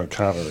on Sean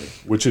Connery,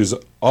 which is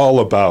all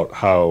about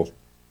how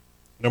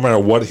no matter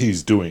what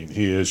he's doing,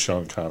 he is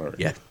Sean Connery.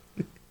 Yeah.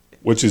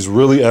 Which is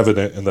really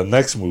evident in the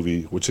next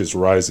movie, which is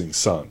Rising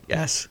Sun.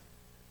 Yes.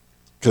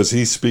 Because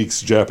he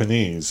speaks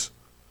Japanese,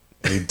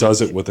 and he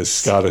does it with a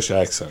Scottish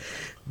accent.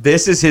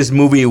 This is his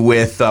movie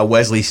with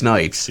Wesley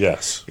Snipes.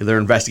 Yes. They're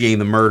investigating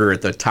the murder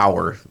at the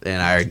tower,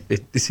 and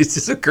it's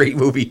just a great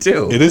movie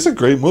too. It is a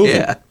great movie.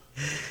 Yeah.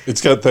 It's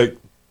got the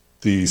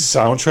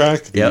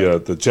soundtrack,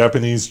 Yep. the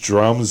Japanese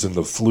drums and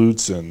the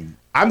flutes, and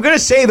I'm gonna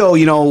say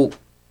though,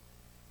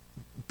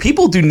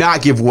 people do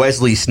not give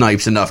Wesley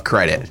Snipes enough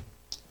credit.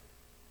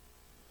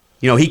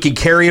 he can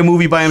carry a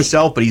movie by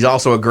himself, but he's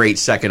also a great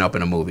second up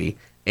in a movie.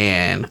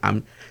 And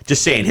I'm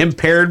just saying, him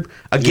paired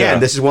again. Yeah.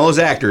 This is one of those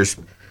actors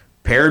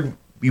paired.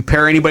 You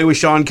pair anybody with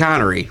Sean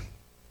Connery,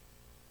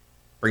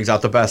 brings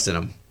out the best in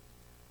him.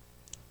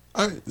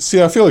 I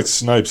feel like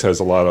Snipes has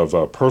a lot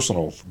of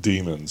personal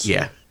demons.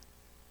 Yeah,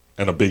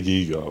 And a big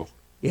ego.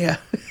 yeah.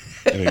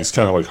 And he's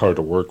kind of like hard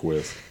to work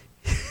with.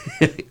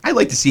 I'd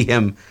like to see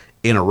him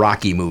in a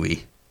Rocky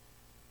movie.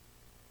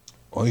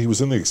 Well, he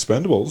was in The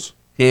Expendables.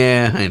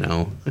 Yeah, I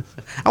know.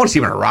 I want to see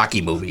him in a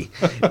Rocky movie.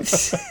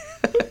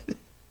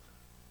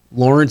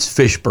 Lawrence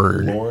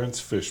Fishburne.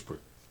 Lawrence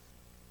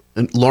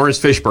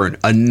Fishburne,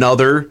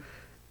 another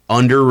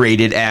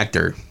underrated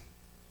actor.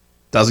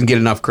 Doesn't get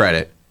enough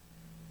credit.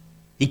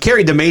 He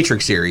carried the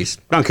Matrix series.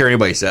 I don't care what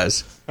anybody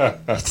says. I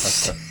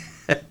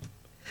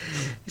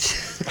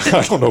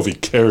don't know if he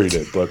carried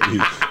it, but he...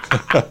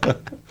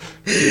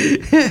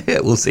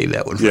 We'll save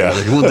that one for Yeah.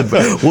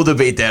 another. We'll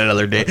debate that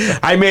another day.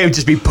 I may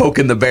just be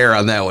poking the bear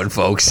on that one,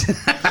 folks.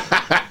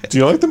 Do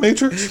you like The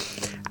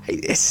Matrix?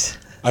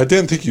 I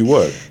didn't think you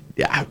would.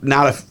 Yeah,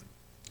 not a.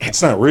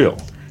 It's not real.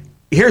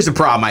 Here's the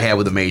problem I had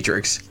with the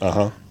Matrix.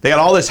 Uh-huh. They got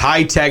all this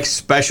high-tech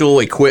special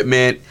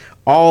equipment,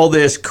 all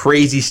this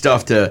crazy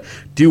stuff to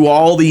do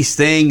all these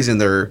things,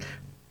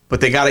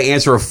 but they got to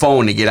answer a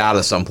phone to get out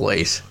of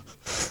someplace.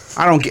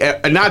 I don't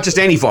get, not just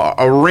any phone,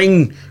 a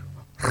ring.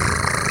 A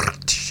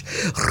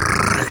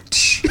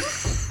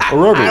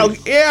rotary.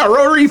 A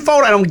rotary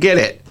phone. I don't get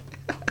it.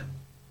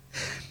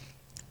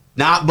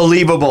 Not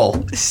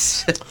believable.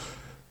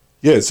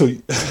 Yeah, so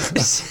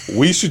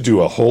we should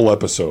do a whole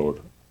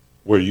episode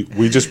where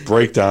we just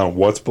break down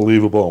what's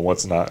believable and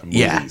what's not in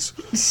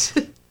movies.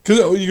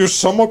 Because you're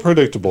somewhat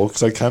predictable,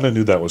 because I kind of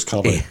knew that was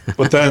coming.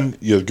 But then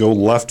you go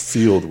left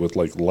field with,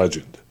 like,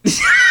 Legend.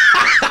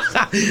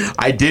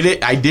 I did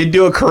it. I did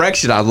do a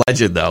correction on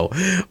Legend, though.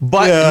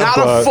 But not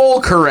a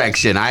full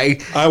correction. I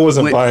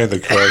wasn't buying the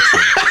correction.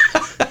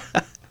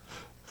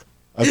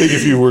 I think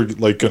if you were,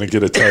 like, going to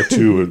get a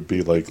tattoo, it would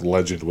be, like,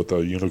 Legend with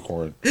a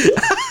unicorn.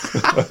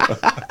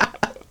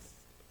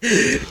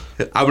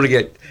 I'm going to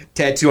get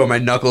tattoo on my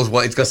knuckles.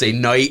 Well, it's going to say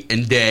night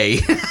and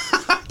day.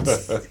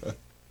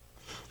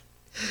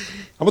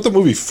 How about the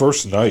movie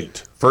First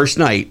Night? First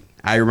Night.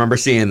 I remember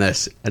seeing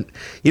this. And,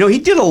 he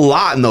did a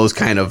lot in those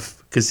kind of...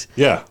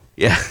 Yeah.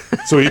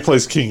 So he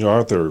plays King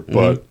Arthur,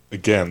 but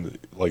again,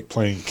 like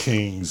playing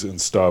kings and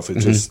stuff, it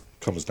just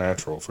comes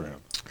natural for him.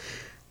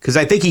 Because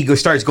I think he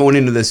starts going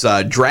into this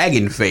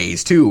dragon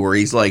phase, too, where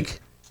he's like...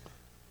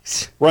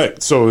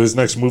 Right. So his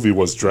next movie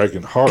was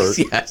Dragon Heart,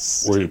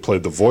 Yes. where he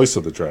played the voice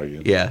of the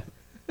dragon. Yeah.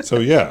 So,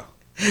 yeah.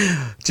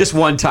 Just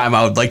one time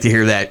I would like to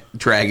hear that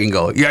dragon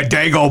go, "You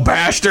dago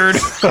bastard."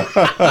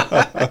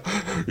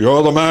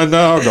 You're the man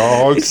now,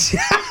 dog.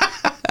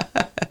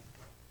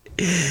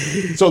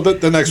 So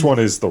the next one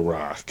is The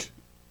Rock.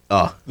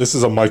 Oh. This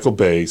is a Michael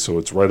Bay, so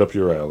it's right up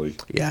your alley.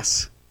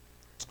 Yes.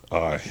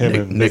 Him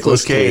and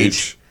Nicolas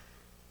Cage.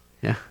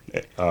 Yeah.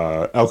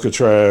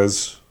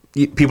 Alcatraz.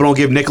 People don't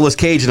give Nicolas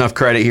Cage enough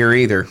credit here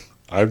either.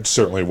 I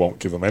certainly won't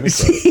give him any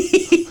credit.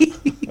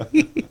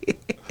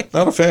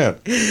 Not a fan.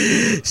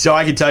 So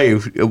I can tell you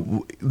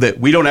that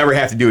we don't ever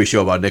have to do a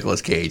show about Nicolas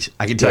Cage.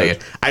 I can tell you.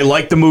 I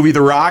like the movie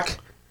The Rock.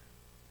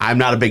 I'm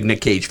not a big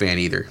Nick Cage fan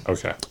either.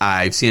 Okay.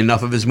 I've seen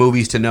enough of his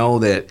movies to know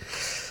that.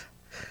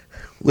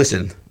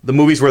 Listen, the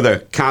movies where they're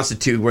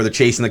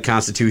chasing the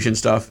Constitution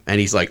stuff, and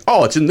he's like,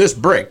 "Oh, it's in this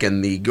brick,"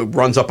 and he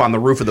runs up on the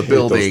roof of the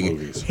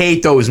building.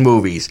 Hate those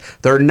movies.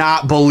 They're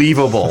not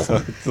believable.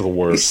 The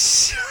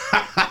worst.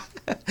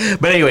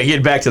 But anyway,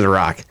 getting back to The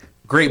Rock,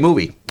 great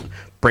movie.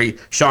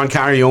 Sean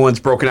Connery Owens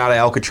broken out of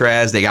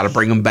Alcatraz. They got to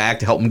bring him back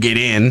to help him get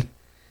in.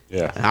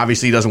 Yeah.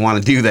 Obviously, he doesn't want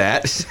to do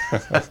that.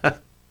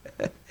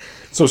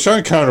 So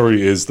Sean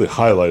Connery is the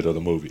highlight of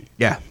the movie.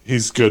 Yeah.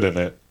 He's good in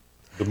it.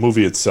 The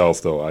movie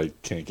itself, though, I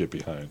can't get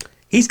behind.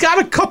 He's got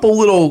a couple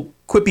little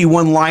quippy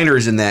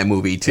one-liners in that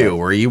movie, too,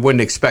 where you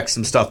wouldn't expect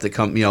some stuff to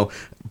come,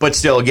 but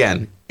still,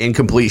 again,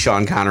 incomplete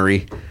Sean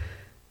Connery.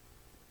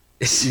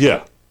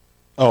 Yeah.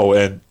 Oh,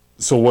 and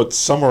so what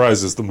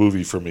summarizes the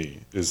movie for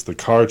me is the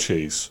car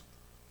chase.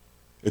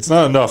 It's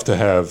not enough to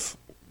have,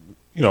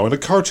 in a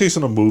car chase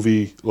in a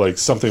movie, like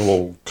something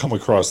will come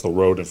across the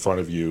road in front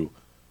of you,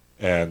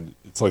 and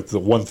it's like the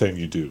one thing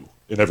you do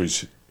in every.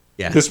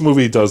 Yeah. This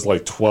movie does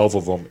like 12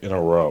 of them in a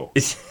row.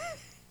 It's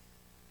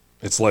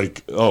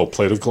like,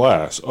 plate of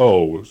glass.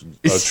 Oh,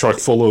 a truck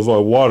full of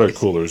water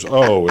coolers.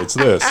 Oh, it's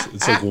this.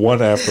 It's like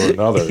one after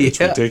another. It's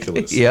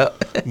ridiculous. Yeah.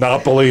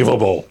 Not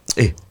believable.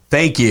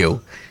 Thank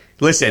you.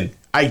 Listen,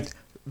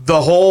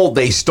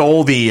 they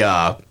stole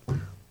the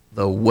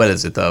what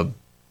is it? The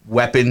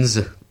weapons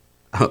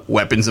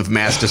of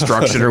mass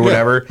destruction or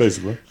whatever. Yeah,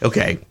 basically.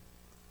 Okay.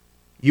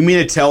 You mean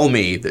to tell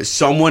me that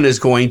someone is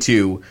going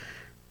to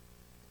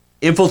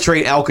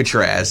infiltrate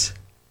Alcatraz,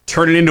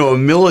 turn it into a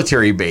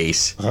military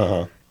base,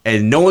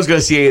 and no one's going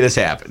to see any of this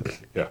happen?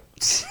 Yeah.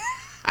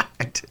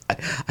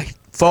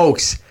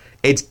 Folks,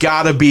 it's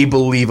got to be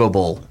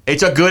believable.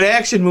 It's a good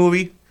action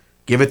movie.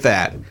 Give it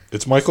that.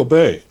 It's Michael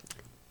Bay.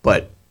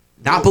 But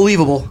Not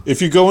believable.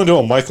 If you go into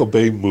a Michael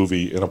Bay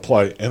movie and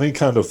apply any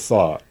kind of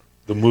thought,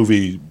 the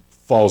movie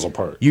falls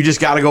apart. You just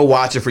got to go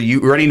watch it for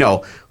you. Already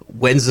know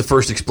when's the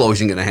first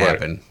explosion going to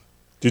happen. Right.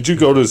 Did you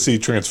go to see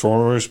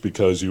Transformers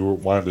because you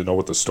wanted to know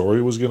what the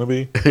story was going to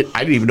be? I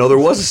didn't even know there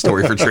was a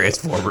story for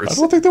Transformers. I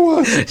don't think there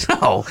was.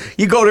 No,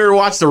 you go there and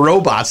watch the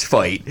robots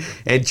fight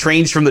and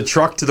trains from the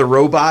truck to the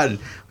robot.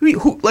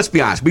 Let's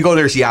be honest, we go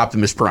there to see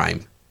Optimus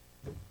Prime.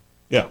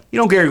 Yeah. You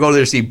don't care to go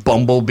there to see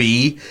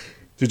Bumblebee.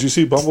 Did you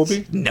see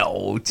Bumblebee?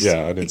 No.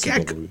 Yeah, I didn't see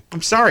Bumblebee.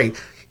 I'm sorry.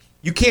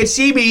 You can't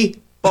see me,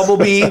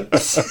 Bumblebee.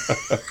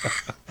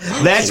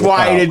 That's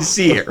why I didn't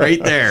see it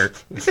right there.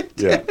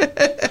 Yeah.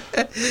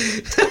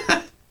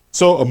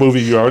 So, a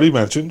movie you already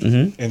mentioned,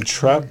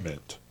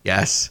 Entrapment.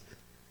 Yes.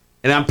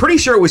 And I'm pretty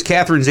sure it was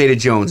Catherine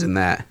Zeta-Jones in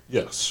that.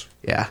 Yes.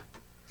 Yeah.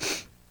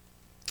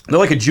 They're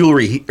like a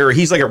jewelry, or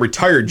he's like a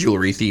retired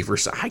jewelry thief or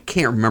something. I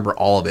can't remember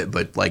all of it,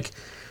 but like.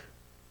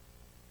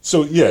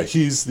 So, yeah,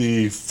 he's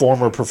the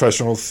former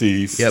professional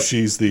thief. Yep.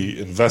 She's the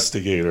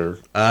investigator.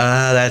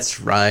 That's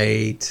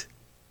right.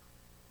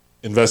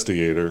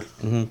 Investigator.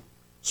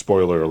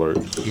 Spoiler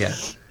alert. Yeah.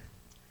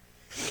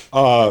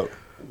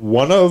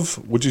 One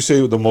of, would you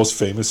say, the most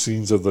famous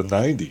scenes of the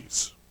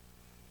 90s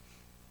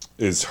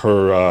is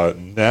her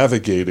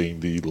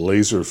navigating the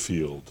laser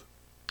field.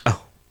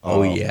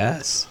 Oh,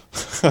 yes.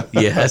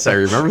 Yes, I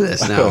remember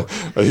this now.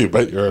 You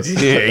bet you're...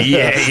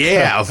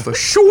 Yeah.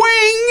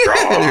 Swing!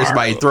 There's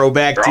my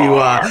throwback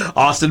to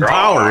Austin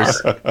Powers.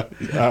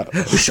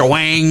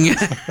 Swing!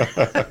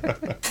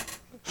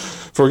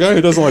 For a guy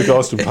who doesn't like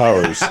Austin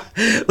Powers...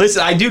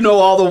 Listen, I do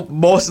know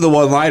most of the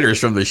one-liners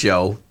from the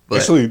show.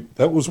 But... Actually,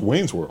 that was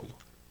Wayne's World.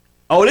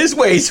 Oh, it is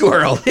Wayne's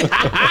World.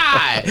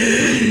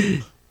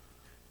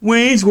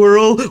 Wayne's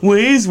World,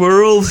 Wayne's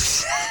World.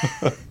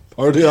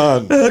 Party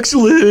on.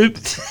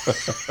 Excellent.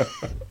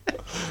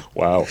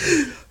 Wow.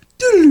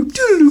 Doodaloop,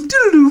 doodaloop,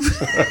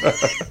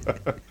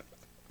 doodaloop.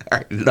 All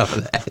right, enough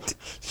of that.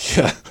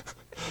 Yeah.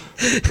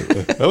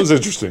 That was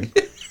interesting.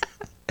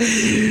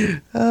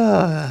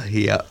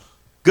 Yeah.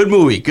 Good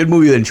movie. Good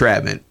movie, The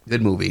Entrapment.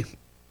 Good movie.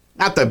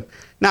 Not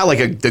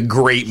like the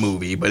great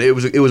movie, but it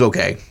was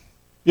okay.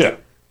 Yeah.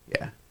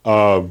 Yeah.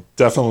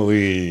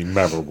 Definitely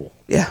memorable.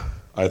 Yeah.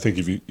 I think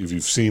if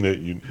you've seen it,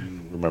 you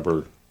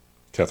remember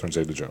Catherine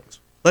Zeta-Jones.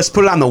 Let's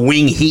put it on the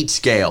wing heat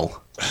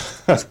scale.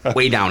 It's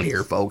way down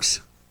here,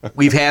 folks.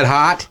 We've had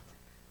hot.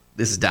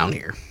 This is down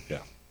here. Yeah.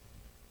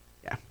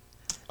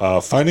 Yeah.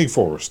 Finding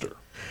Forrester.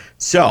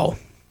 So,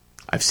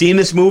 I've seen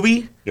this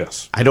movie.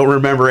 Yes. I don't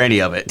remember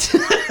any of it.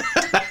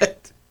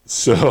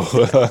 So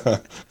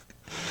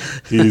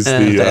he's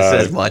the that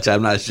says much.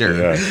 I'm not sure.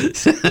 Yeah.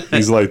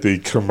 He's like the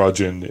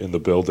curmudgeon in the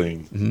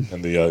building,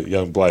 and the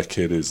young black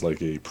kid is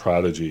like a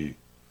prodigy,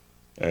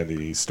 and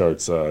he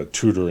starts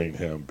tutoring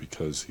him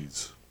because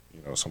he's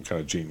some kind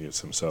of genius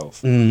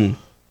himself. And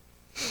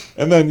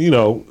then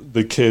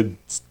the kid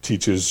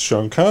teaches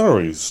Sean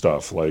Connery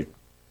stuff like,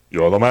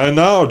 "You're the man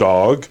now,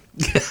 dog."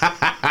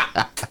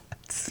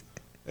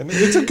 And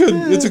it's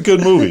a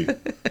good movie.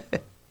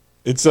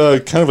 It's a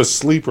kind of a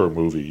sleeper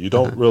movie. You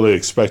don't really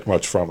expect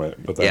much from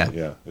it, but then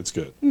yeah it's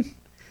good.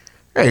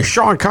 Hey,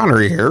 Sean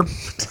Connery here.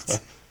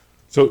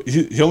 So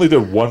he only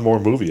did one more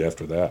movie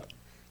after that.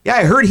 Yeah,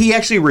 I heard he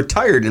actually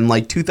retired in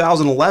like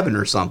 2011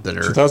 or something.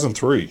 Or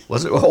 2003.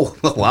 was it? Oh,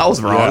 well, I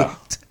was wrong. Yeah.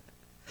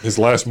 His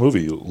last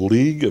movie,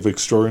 League of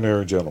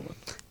Extraordinary Gentlemen.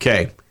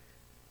 Okay.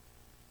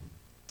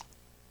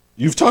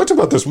 You've talked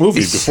about this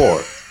movie before,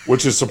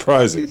 which is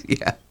surprising.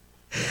 Yeah.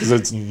 Because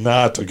it's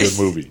not a good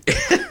movie.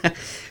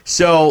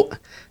 So,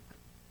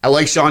 I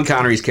like Sean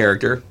Connery's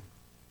character.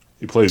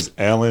 He plays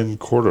Alan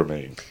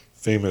Quartermain,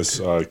 famous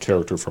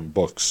character from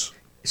books.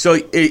 So,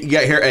 you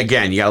got here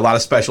again, you got a lot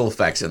of special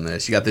effects in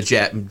this. You got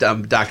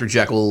the Dr.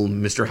 Jekyll,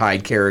 Mr.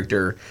 Hyde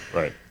character.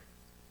 Right.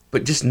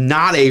 But just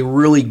not a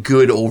really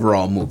good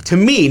overall movie. To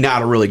me,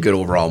 not a really good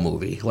overall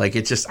movie. Like,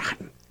 it's just...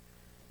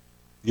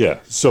 Yeah,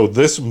 so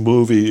this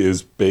movie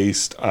is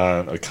based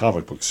on a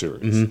comic book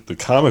series. The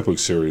comic book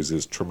series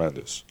is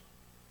tremendous.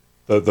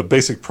 The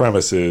basic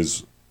premise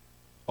is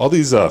all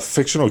these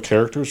fictional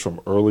characters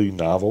from early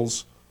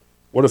novels,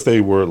 what if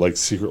they were like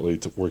secretly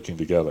working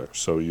together?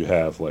 So you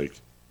have like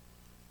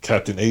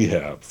Captain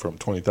Ahab from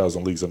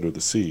 20,000 Leagues Under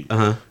the Sea,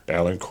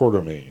 Alan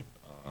Quartermain,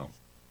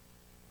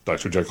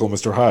 Dr. Jekyll and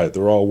Mr. Hyde.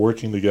 They're all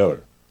working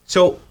together.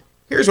 So...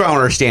 here's what I don't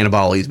understand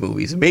about all these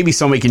movies. Maybe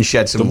somebody can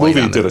shed some light on it.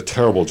 The movie did a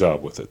terrible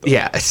job with it, though.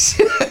 Yeah.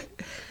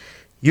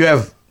 You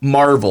have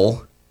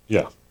Marvel.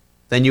 Yeah.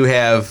 Then you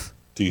have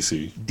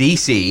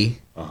DC.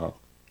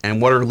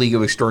 And what are League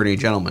of Extraordinary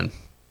Gentlemen?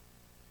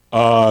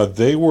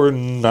 They were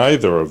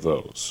neither of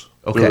those.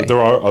 Okay. There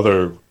are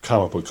other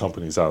comic book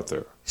companies out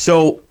there.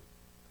 So,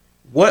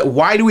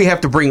 why do we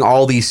have to bring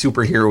all these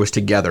superheroes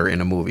together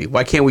in a movie?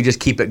 Why can't we just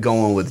keep it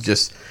going with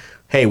just...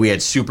 hey, we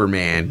had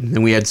Superman, and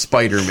then we had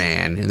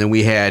Spider-Man, and then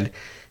we had,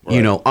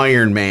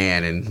 Iron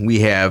Man, and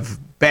we have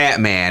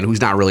Batman, who's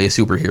not really a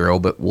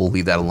superhero, but we'll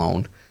leave that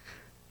alone.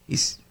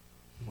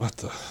 What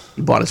the?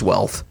 He bought his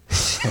wealth.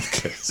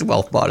 Okay. His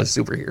wealth bought his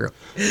superhero.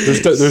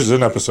 There's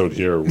an episode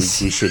here. We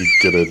should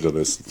get into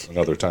this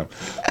another time.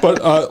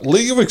 But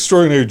League of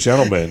Extraordinary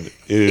Gentlemen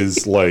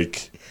is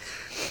like,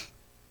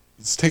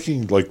 it's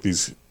taking like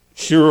these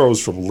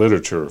heroes from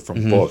literature,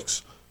 from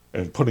books,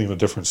 and putting a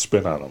different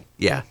spin on them.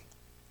 Yeah.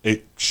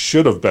 It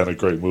should have been a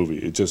great movie.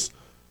 It just,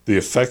 the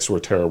effects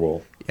were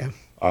terrible. Yeah.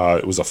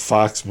 It was a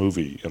Fox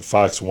movie, and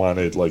Fox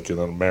wanted like an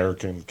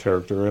American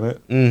character in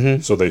it,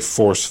 so they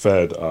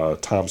force-fed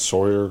Tom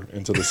Sawyer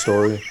into the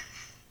story.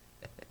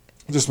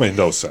 It just made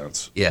no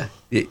sense. Yeah.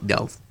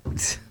 No.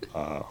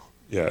 Yeah,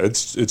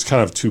 it's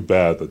kind of too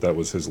bad that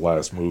was his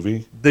last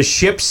movie. The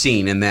ship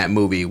scene in that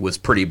movie was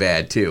pretty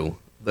bad too.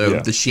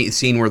 The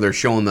scene where they're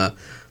showing the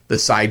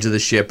sides of the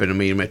ship, and I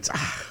mean, it's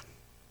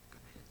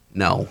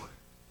no.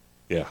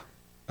 Yeah,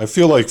 I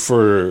feel like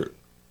for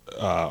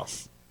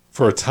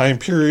a time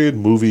period,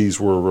 movies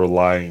were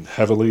relying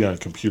heavily on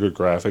computer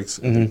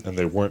graphics, and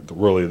they weren't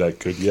really that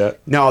good yet.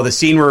 No, the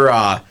scene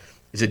where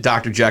is it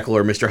Dr. Jekyll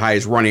or Mr. Hyde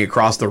is running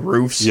across the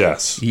roofs?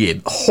 Yes. Yeah,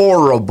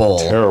 horrible.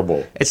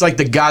 Terrible. It's like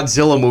the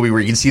Godzilla movie where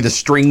you can see the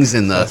strings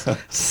in the...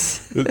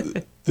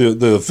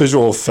 The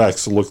visual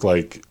effects look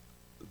like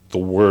the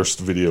worst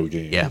video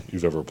game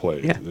you've ever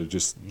played. Yeah. They're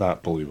just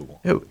not believable.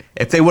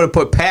 If they would have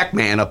put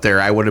Pac-Man up there,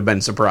 I would have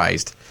been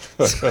surprised.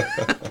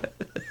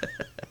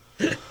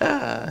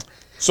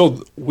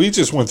 So we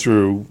just went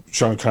through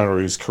Sean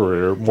Connery's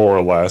career, more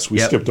or less. We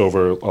skipped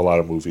over a lot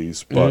of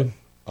movies, but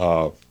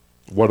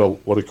what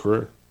a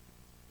career.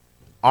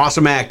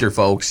 Awesome actor,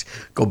 folks.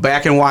 Go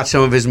back and watch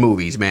some of his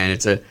movies, man.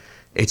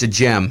 It's a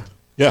gem.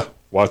 Yeah,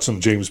 watch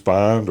some James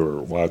Bond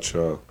or watch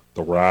The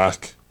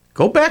Rock.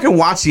 Go back and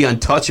watch The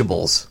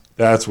Untouchables.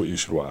 That's what you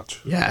should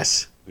watch.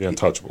 Yes. The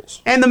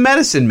Untouchables. And The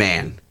Medicine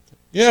Man.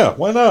 Yeah,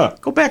 why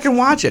not? Go back and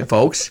watch it,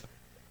 folks.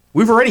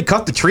 We've already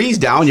cut the trees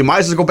down. You might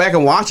as well go back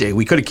and watch it.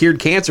 We could have cured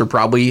cancer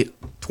probably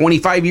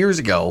 25 years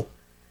ago.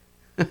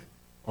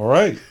 All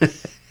right.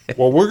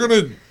 Well, we're going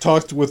to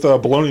talk with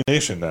Baloney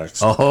Nation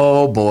next.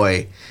 Oh,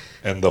 boy.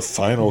 And the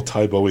final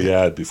Ty Bowie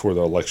ad before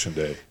the election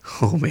day.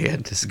 Oh,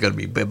 man. This is going to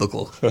be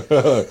biblical.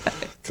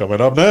 Coming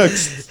up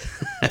next.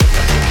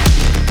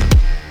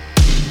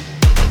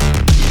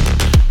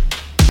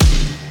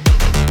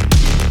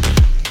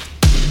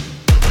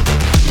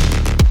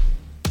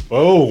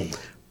 Boom.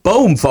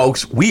 Boom,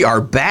 folks. We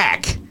are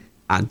back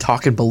on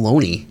Talking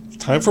Baloney.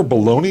 Time for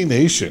Baloney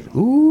Nation.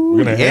 Ooh,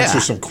 we're going to answer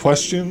some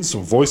questions,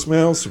 some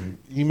voicemails, some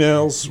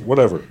emails,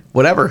 whatever.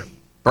 Whatever.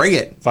 Bring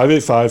it.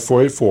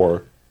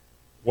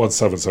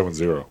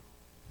 585-484-1770.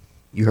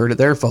 You heard it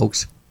there,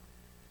 folks.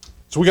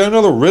 So we got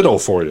another riddle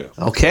for you.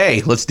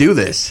 Okay, let's do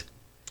this.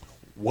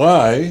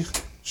 Why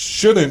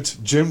shouldn't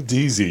Jim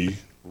Deasy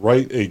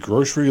write a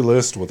grocery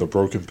list with a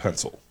broken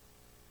pencil?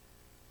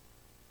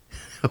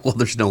 Well,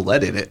 there's no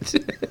lead in it.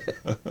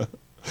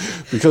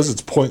 Because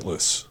it's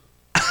pointless.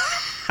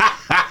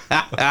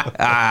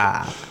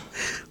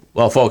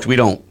 Well, folks, we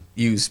don't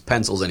use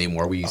pencils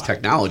anymore. We use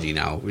technology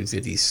now. We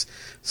get these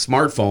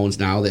smartphones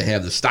now that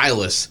have the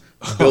stylus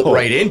built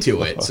right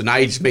into it. So now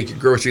you just make your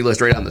grocery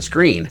list right on the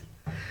screen.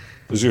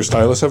 Does your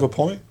stylus have a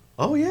point?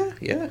 Oh, yeah,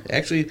 yeah.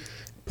 Actually,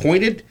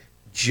 pointed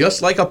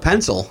just like a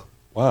pencil.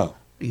 Wow.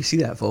 You see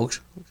that, folks?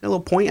 Got a little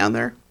point on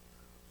there.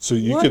 So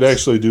you could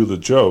actually do the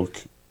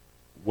joke,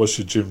 what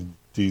should Jim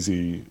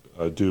Deasy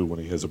do when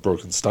he has a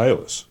broken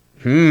stylus?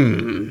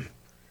 Well,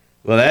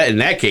 in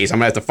that case, I'm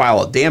going to have to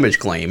file a damage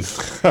claim.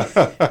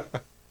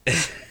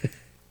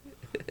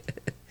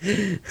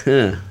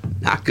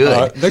 Not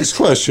good. Next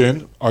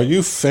question. Are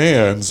you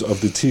fans of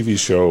the TV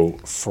show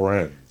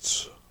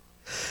Friends?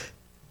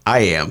 I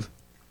am.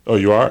 Oh,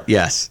 you are?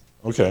 Yes.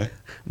 Okay.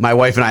 My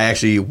wife and I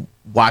actually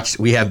watched,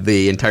 we have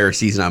the entire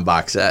season on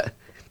box set.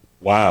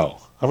 Wow.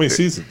 How many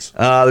seasons?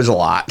 There's a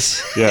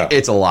lot. Yeah.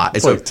 It's a lot.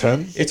 It's like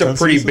 10? It's a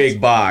pretty seasons?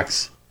 big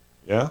box.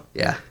 Yeah?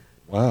 Yeah.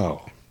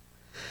 Wow.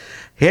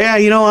 Yeah,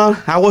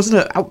 I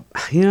wasn't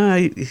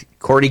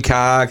Courtney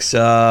Cox,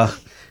 the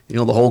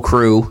whole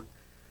crew.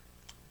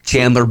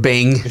 Chandler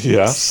Bing.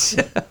 Yeah.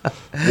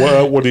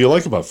 Well, what do you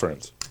like about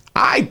Friends?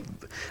 I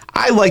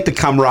like the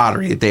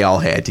camaraderie that they all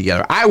had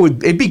together.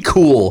 It'd be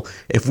cool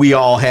if we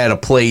all had a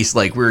place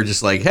like we were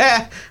just like,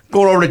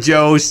 going over to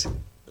Joe's.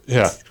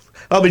 Yeah.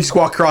 Let me just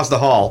walk across the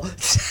hall.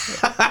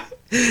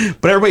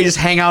 But everybody just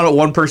hang out at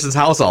one person's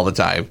house all the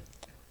time.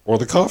 Or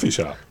the coffee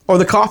shop. Or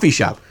the coffee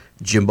shop.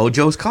 Jimbo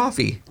Joe's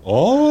Coffee.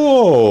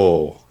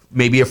 Oh.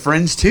 Maybe a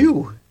Friends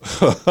too.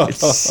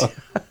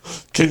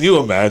 Can you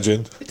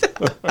imagine?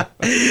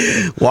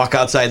 Walk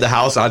outside the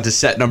house onto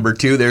set number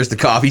 2. There's the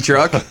coffee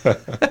truck.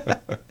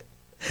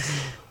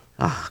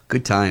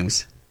 Good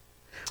times.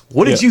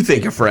 What did you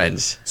think of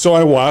Friends? So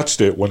I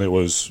watched it when it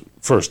was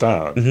first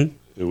on. Mm-hmm.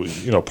 It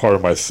was, part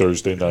of my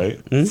Thursday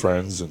night. Mm-hmm.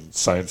 Friends and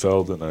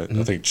Seinfeld, and I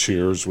think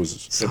Cheers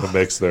was in the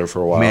mix there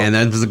for a while. Man,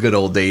 that was the good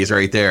old days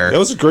right there. That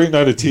was a great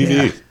night of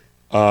TV.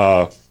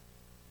 Yeah.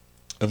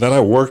 And then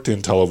I worked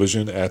in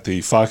television at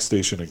the Fox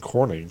station in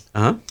Corning,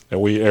 and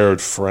we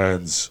aired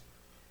Friends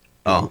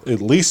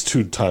at least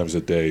 2 times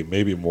a day,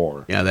 maybe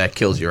more. Yeah, that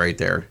kills you right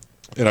there.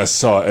 And I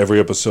saw every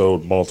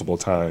episode multiple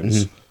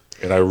times,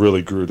 and I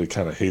really grew to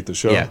kind of hate the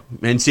show. Yeah,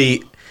 and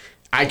see,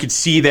 I could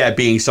see that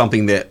being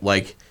something that,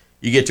 like,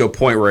 you get to a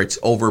point where it's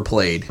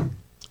overplayed.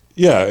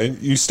 Yeah,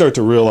 and you start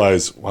to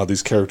realize, wow,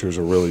 these characters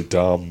are really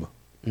dumb.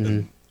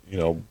 And,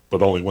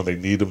 but only when they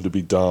need them to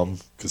be dumb,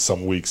 because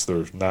some weeks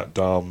they're not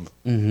dumb.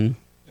 And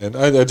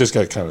I just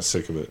got kind of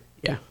sick of it.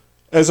 Yeah.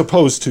 As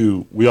opposed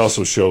to, we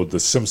also showed The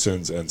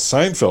Simpsons and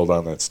Seinfeld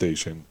on that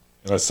station,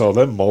 and I saw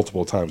them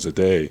multiple times a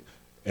day,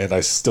 and I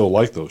still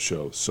like those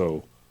shows.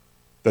 So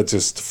that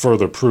just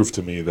further proof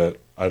to me that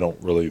I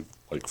don't really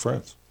like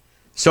Friends.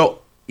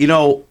 So,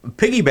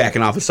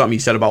 piggybacking off of something you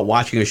said about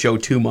watching a show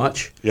too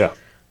much. Yeah.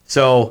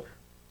 So,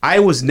 I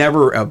was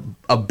never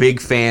a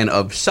big fan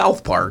of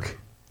South Park.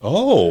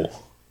 Oh.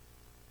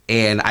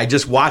 And I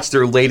just watched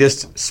their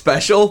latest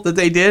special that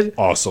they did.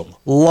 Awesome.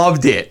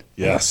 Loved it.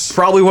 Yes.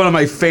 Probably one of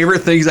my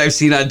favorite things I've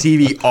seen on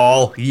TV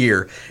all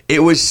year.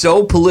 It was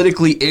so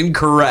politically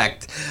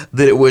incorrect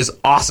that it was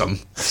awesome.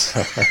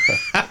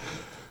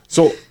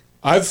 So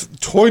I've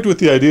toyed with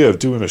the idea of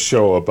doing a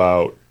show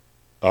about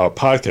a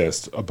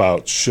podcast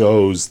about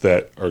shows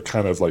that are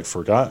kind of like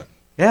forgotten.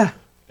 Yeah.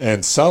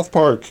 And South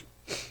Park,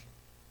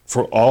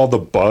 for all the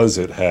buzz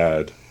it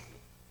had,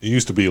 it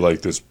used to be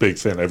like this big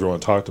thing everyone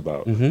talked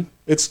about.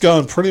 It's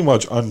gone pretty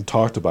much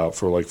untalked about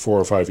for like 4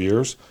 or 5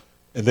 years,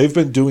 and they've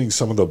been doing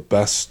some of the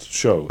best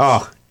shows.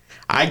 Oh,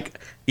 and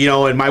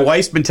my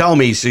wife's been telling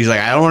me, she's like,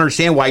 I don't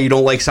understand why you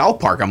don't like South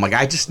Park. I'm like,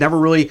 I just never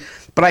really,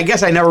 but I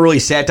guess I never really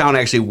sat down and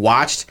actually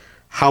watched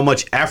how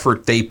much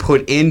effort they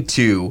put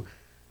into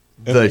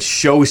the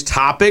show's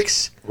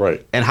topics.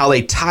 Right. And how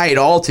they tie it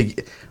all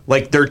together.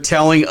 Like, they're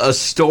telling a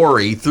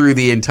story through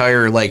the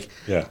entire,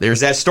 there's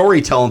that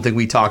storytelling thing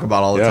we talk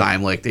about all the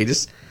time. Like,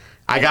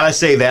 I gotta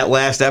say, that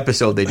last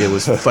episode they did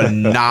was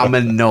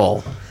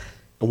phenomenal.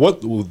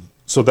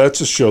 So that's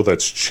a show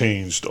that's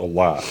changed a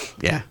lot.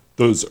 Yeah.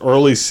 Those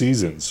early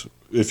seasons,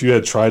 if you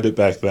had tried it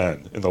back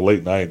then in the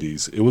late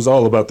 90s, it was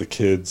all about the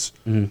kids,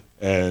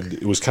 and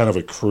it was kind of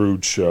a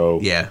crude show.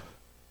 Yeah.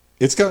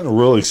 It's gotten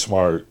really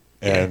smart,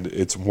 and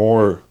it's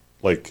more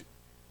like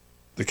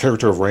the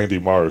character of Randy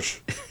Marsh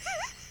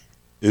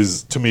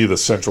is, to me, the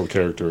central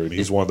character, and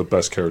he's one of the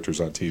best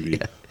characters on TV.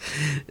 Yeah.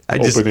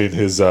 Opening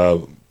his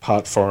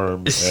pot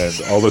farm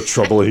and all the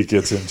trouble he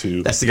gets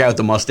into. That's the guy with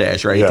the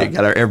mustache, right?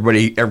 Yeah.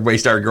 Everybody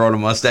started growing a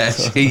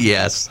mustache.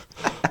 Yes.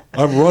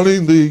 I'm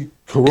running the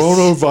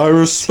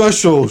coronavirus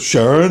special,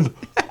 Sharon.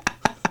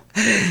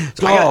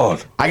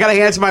 God. I got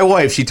to answer my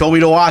wife. She told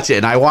me to watch it,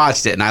 and I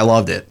watched it, and I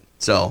loved it.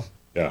 So,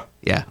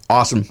 yeah,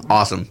 awesome.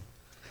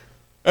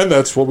 And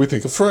that's what we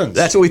think of Friends.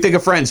 That's what we think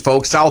of Friends,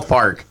 folks. South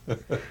Park.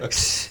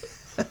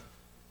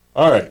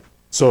 All right.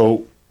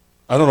 So,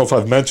 I don't know if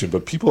I've mentioned,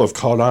 but people have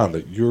caught on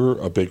that you're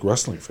a big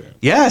wrestling fan.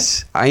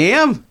 Yes, I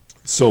am.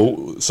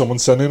 So, someone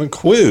sent in a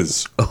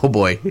quiz. Oh,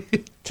 boy.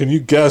 Can you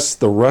guess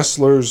the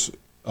wrestler's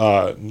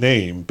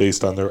name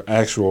based on their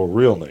actual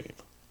real name?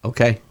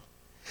 Okay.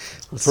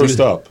 First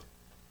up,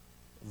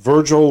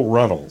 Virgil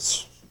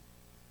Reynolds.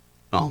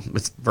 Oh,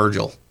 it's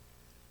Virgil.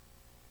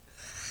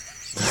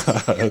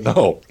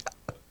 No.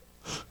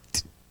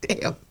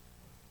 Damn.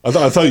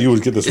 I thought you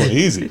would get this one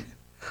easy.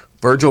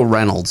 Virgil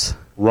Reynolds.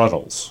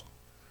 Reynolds.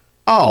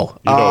 Oh.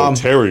 You know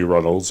Terry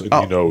Reynolds, and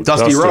you know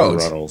Dusty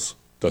Rhodes. Reynolds.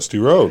 Dusty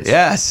Rhodes.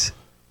 Yes.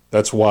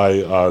 That's why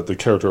the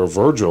character of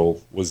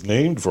Virgil was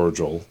named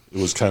Virgil.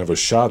 It was kind of a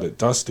shot at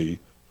Dusty,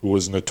 who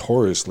was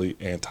notoriously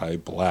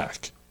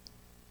anti-black.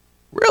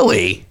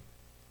 Really?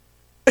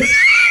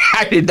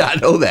 I did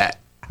not know that.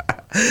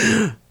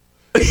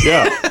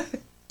 Yeah.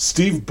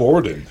 Steve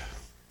Borden.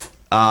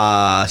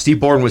 Steve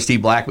Borden was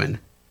Steve Blackman.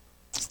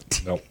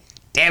 Nope.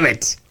 Damn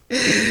it.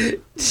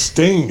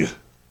 Sting.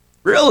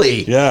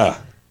 Really? Yeah.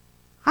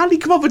 How did he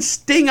come up with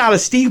Sting out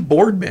of Steve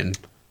Boardman?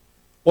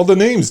 Well, the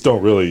names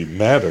don't really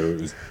matter.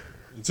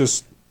 It's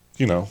just,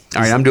 All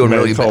right, I'm doing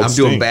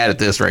bad at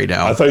this right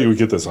now. I thought you would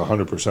get this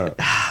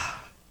 100%.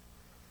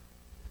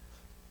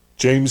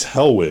 James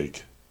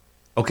Hellwig.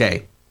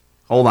 Okay.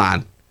 Hold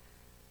on.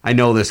 I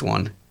know this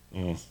one.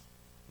 Yeah.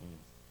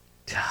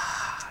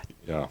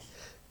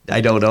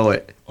 I don't know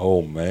it.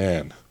 Oh,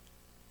 man.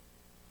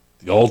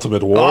 The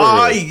Ultimate Warrior.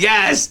 Oh,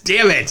 yes.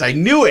 Damn it. I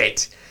knew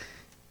it.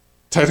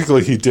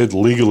 Technically, he did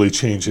legally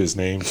change his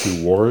name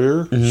to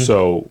Warrior,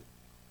 so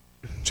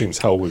James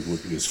Hellwig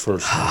would be his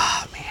first name.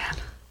 Oh, man.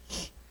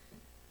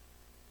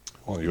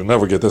 Well, you'll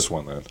never get this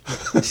one, then.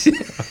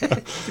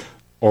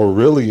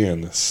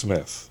 Aurelian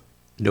Smith.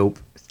 Nope.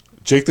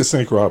 Jake the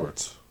Snake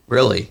Roberts.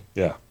 Really?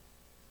 Yeah.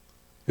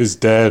 His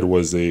dad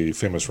was a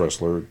famous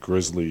wrestler,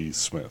 Grizzly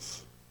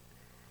Smith.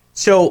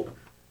 So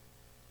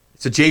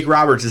Jake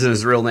Roberts isn't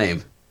his real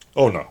name?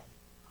 Oh, no.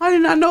 I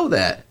did not know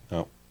that.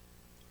 No.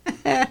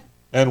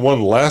 And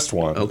one last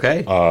one.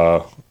 Okay.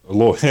 A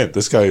little hint.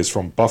 This guy is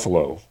from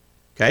Buffalo.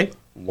 Okay.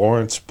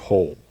 Lawrence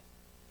Pohl.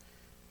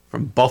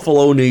 From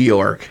Buffalo, New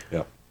York.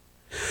 Yeah.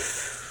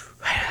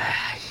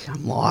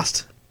 I'm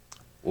lost.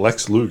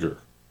 Lex Luger.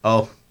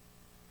 Oh.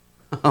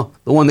 Oh,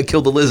 the one that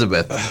killed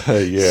Elizabeth.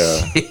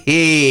 Yeah.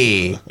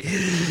 yeah.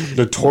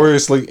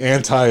 Notoriously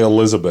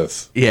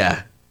anti-Elizabeth.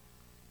 Yeah,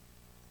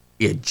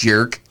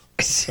 jerk.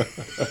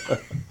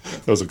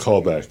 That was a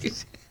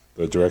callback.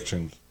 The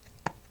direction,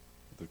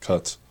 the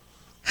cuts.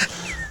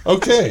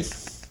 Okay.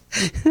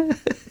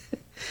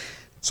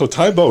 So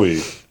Ty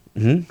Bowie,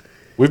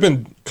 we've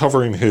been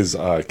covering his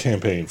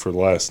campaign for the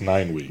last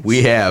 9 weeks.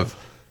 We have.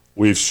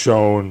 We've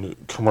shown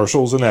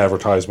commercials and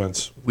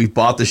advertisements. We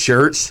bought the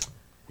shirts.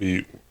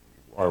 We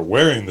are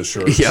wearing the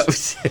shirts. Yep.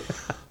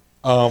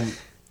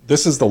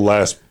 This is the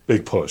last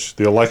big push.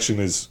 The election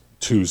is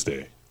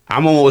Tuesday.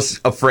 I'm almost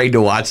afraid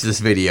to watch this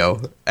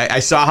video. I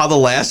saw how the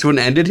last one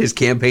ended, his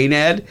campaign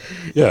ad.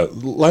 Yeah,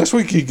 last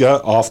week he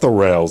got off the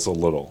rails a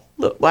little.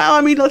 Well,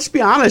 I mean, let's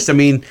be honest. I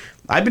mean,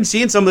 I've been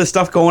seeing some of this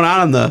stuff going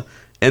on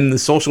in the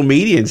social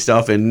media and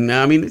stuff, and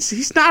I mean,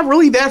 he's not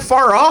really that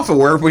far off of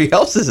where everybody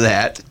else is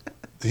at.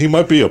 He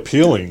might be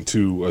appealing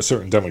to a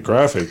certain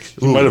demographic.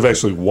 He might have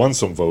actually won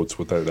some votes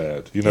with that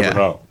ad. You never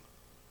know.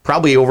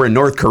 Probably over in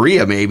North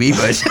Korea, maybe,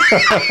 but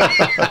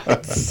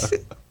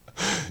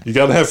you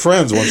got to have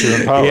friends once you're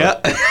in power.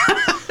 yeah.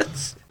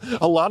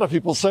 A lot of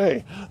people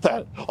say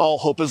that all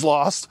hope is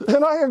lost,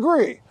 and I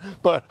agree,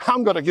 but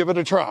I'm going to give it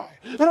a try,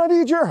 and I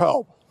need your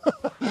help.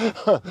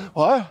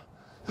 What?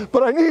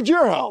 But I need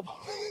your help.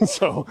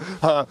 So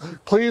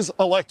please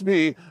elect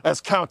me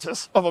as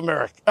Countess of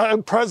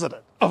America,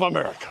 President of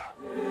America.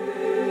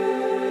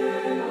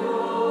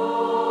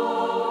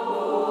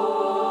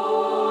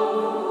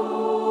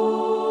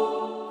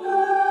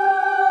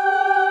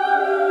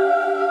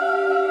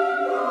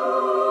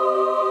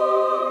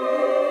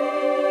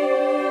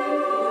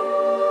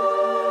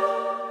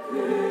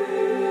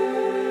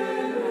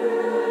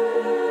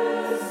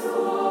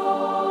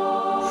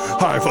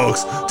 Hi,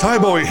 folks. Ty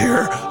Bowie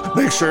here.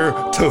 Make sure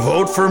to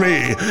vote for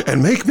me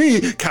and make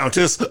me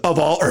Countess of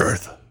all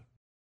Earth.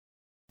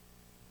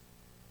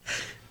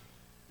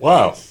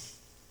 Wow.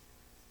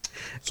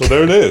 So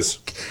there it is.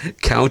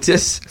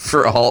 Countess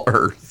for all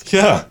Earth.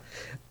 Yeah.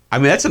 I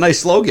mean, that's a nice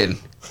slogan.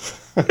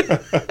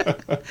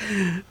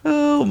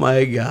 Oh,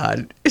 my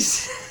God.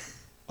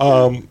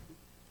 I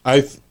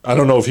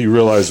don't know if he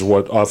realized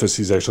what office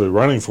he's actually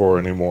running for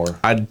anymore.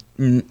 I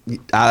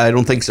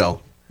don't think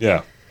so.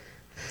 Yeah.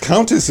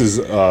 Countess is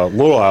a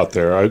little out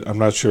there. I'm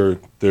not sure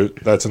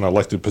that's an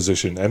elected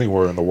position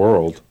anywhere in the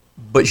world.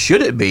 But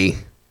should it be?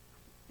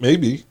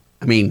 Maybe.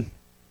 I mean,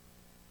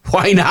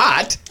 why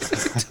not?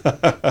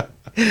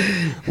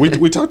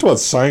 We talked about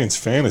science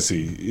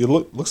fantasy. It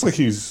looks like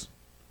he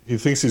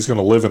thinks he's going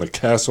to live in a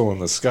castle in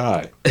the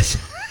sky.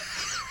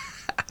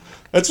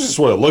 That's just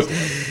what it looked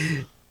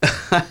like.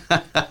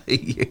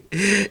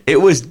 It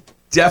was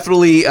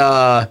definitely,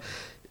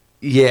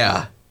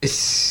 yeah.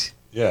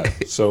 Yeah,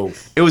 so...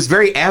 It was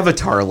very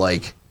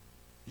Avatar-like.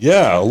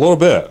 Yeah, a little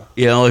bit.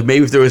 You know, like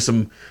maybe if there was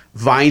some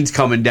vines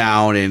coming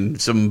down and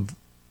some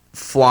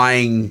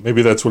flying...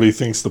 Maybe that's what he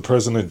thinks the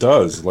president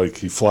does. Like,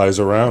 he flies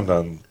around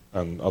on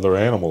other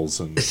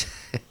animals. And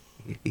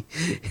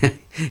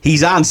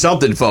He's on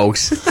something,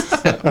 folks.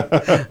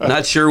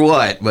 Not sure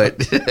what,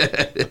 but...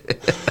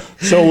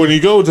 So when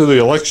you go to the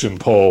election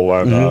poll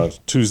on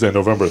Tuesday,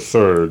 November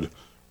 3rd,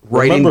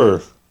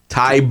 remember...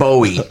 Ty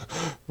Bowie.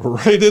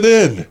 Write it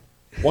in.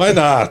 Why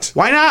not?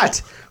 Why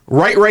not?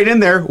 Right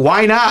in there.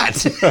 Why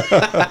not?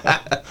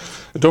 And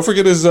don't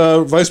forget his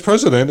vice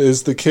president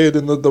is the kid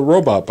in the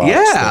robot box.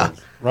 Yeah. Thing.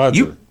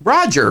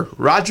 Roger.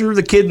 Roger,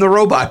 the kid in the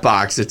robot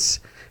box.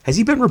 Has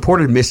he been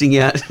reported missing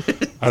yet?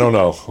 I don't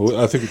know.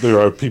 I think there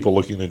are people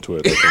looking into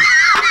it. I think.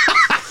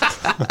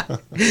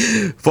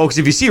 Folks,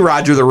 if you see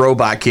Roger the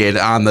robot kid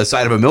on the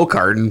side of a milk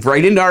carton,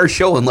 write into our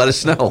show and let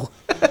us know.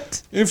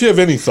 If you have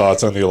any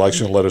thoughts on the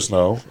election, let us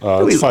know.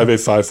 It's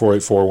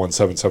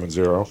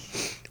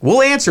 585-484-1770.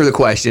 We'll answer the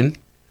question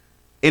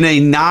in a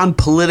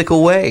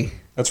non-political way.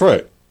 That's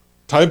right.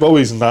 Ty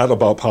Bowie's not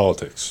about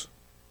politics.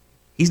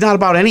 He's not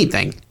about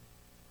anything.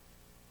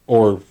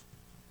 Or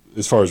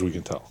as far as we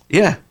can tell.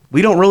 Yeah,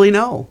 we don't really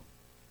know.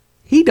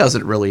 He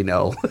doesn't really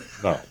know.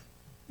 No.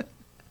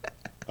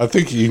 I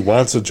think he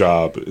wants a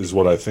job is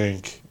what I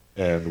think,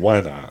 and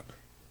why not?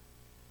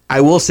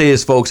 I will say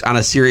this, folks, on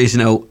a serious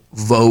note,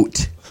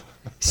 vote.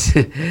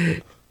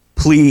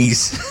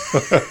 Please.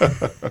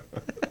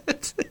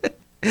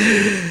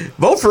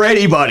 Vote for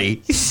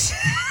anybody.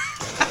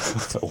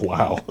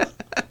 Wow.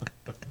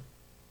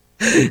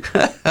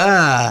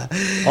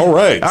 All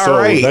right.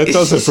 So that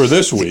does it for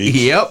this week.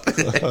 Yep.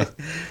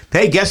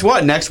 Hey, guess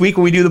what? Next week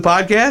when we do the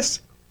podcast,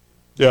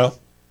 yeah,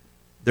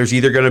 there's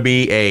either going to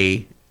be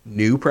a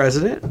new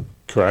president,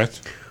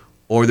 correct,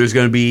 or there's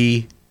going to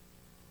be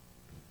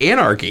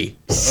anarchy,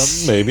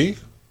 maybe,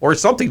 or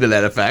something to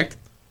that effect.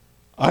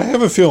 I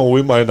have a feeling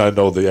we might not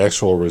know the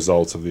actual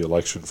results of the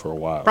election for a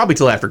while. Probably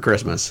till after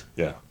Christmas.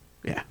 Yeah.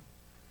 Yeah.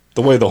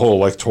 The way the whole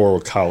electoral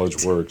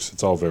college works,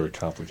 it's all very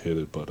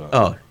complicated. But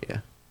oh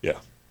yeah. Yeah.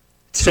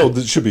 So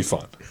it should be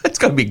fun. It's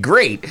going to be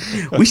great.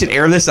 We should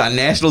air this on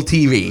national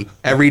TV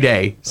every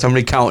day.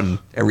 Somebody counting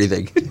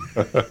everything.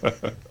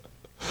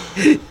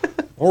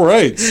 All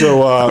right.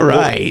 So All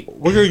right.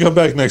 we're going to come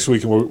back next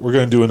week, and we're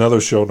going to do another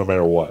show no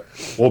matter what.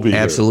 We'll be here.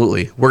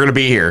 Absolutely. We're going to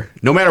be here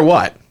no matter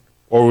what.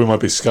 Or we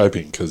might be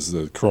Skyping because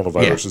the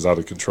coronavirus is out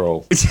of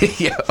control.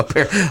 Yeah,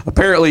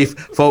 apparently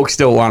folks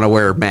still want to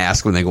wear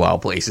masks when they go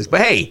out places.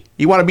 But hey,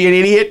 you want to be an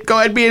idiot? Go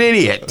ahead and be an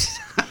idiot.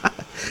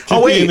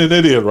 Keep being an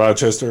idiot,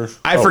 Rochester.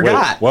 I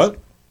forgot. Wait, what?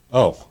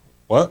 Oh,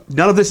 what?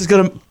 None of this is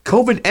going to...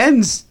 COVID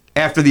ends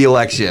after the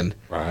election.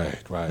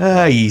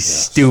 Right. You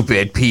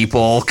stupid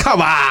people.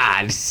 Come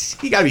on.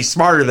 You got to be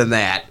smarter than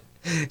that.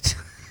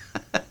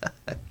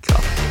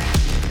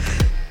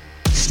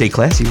 Stay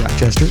classy,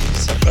 Rochester.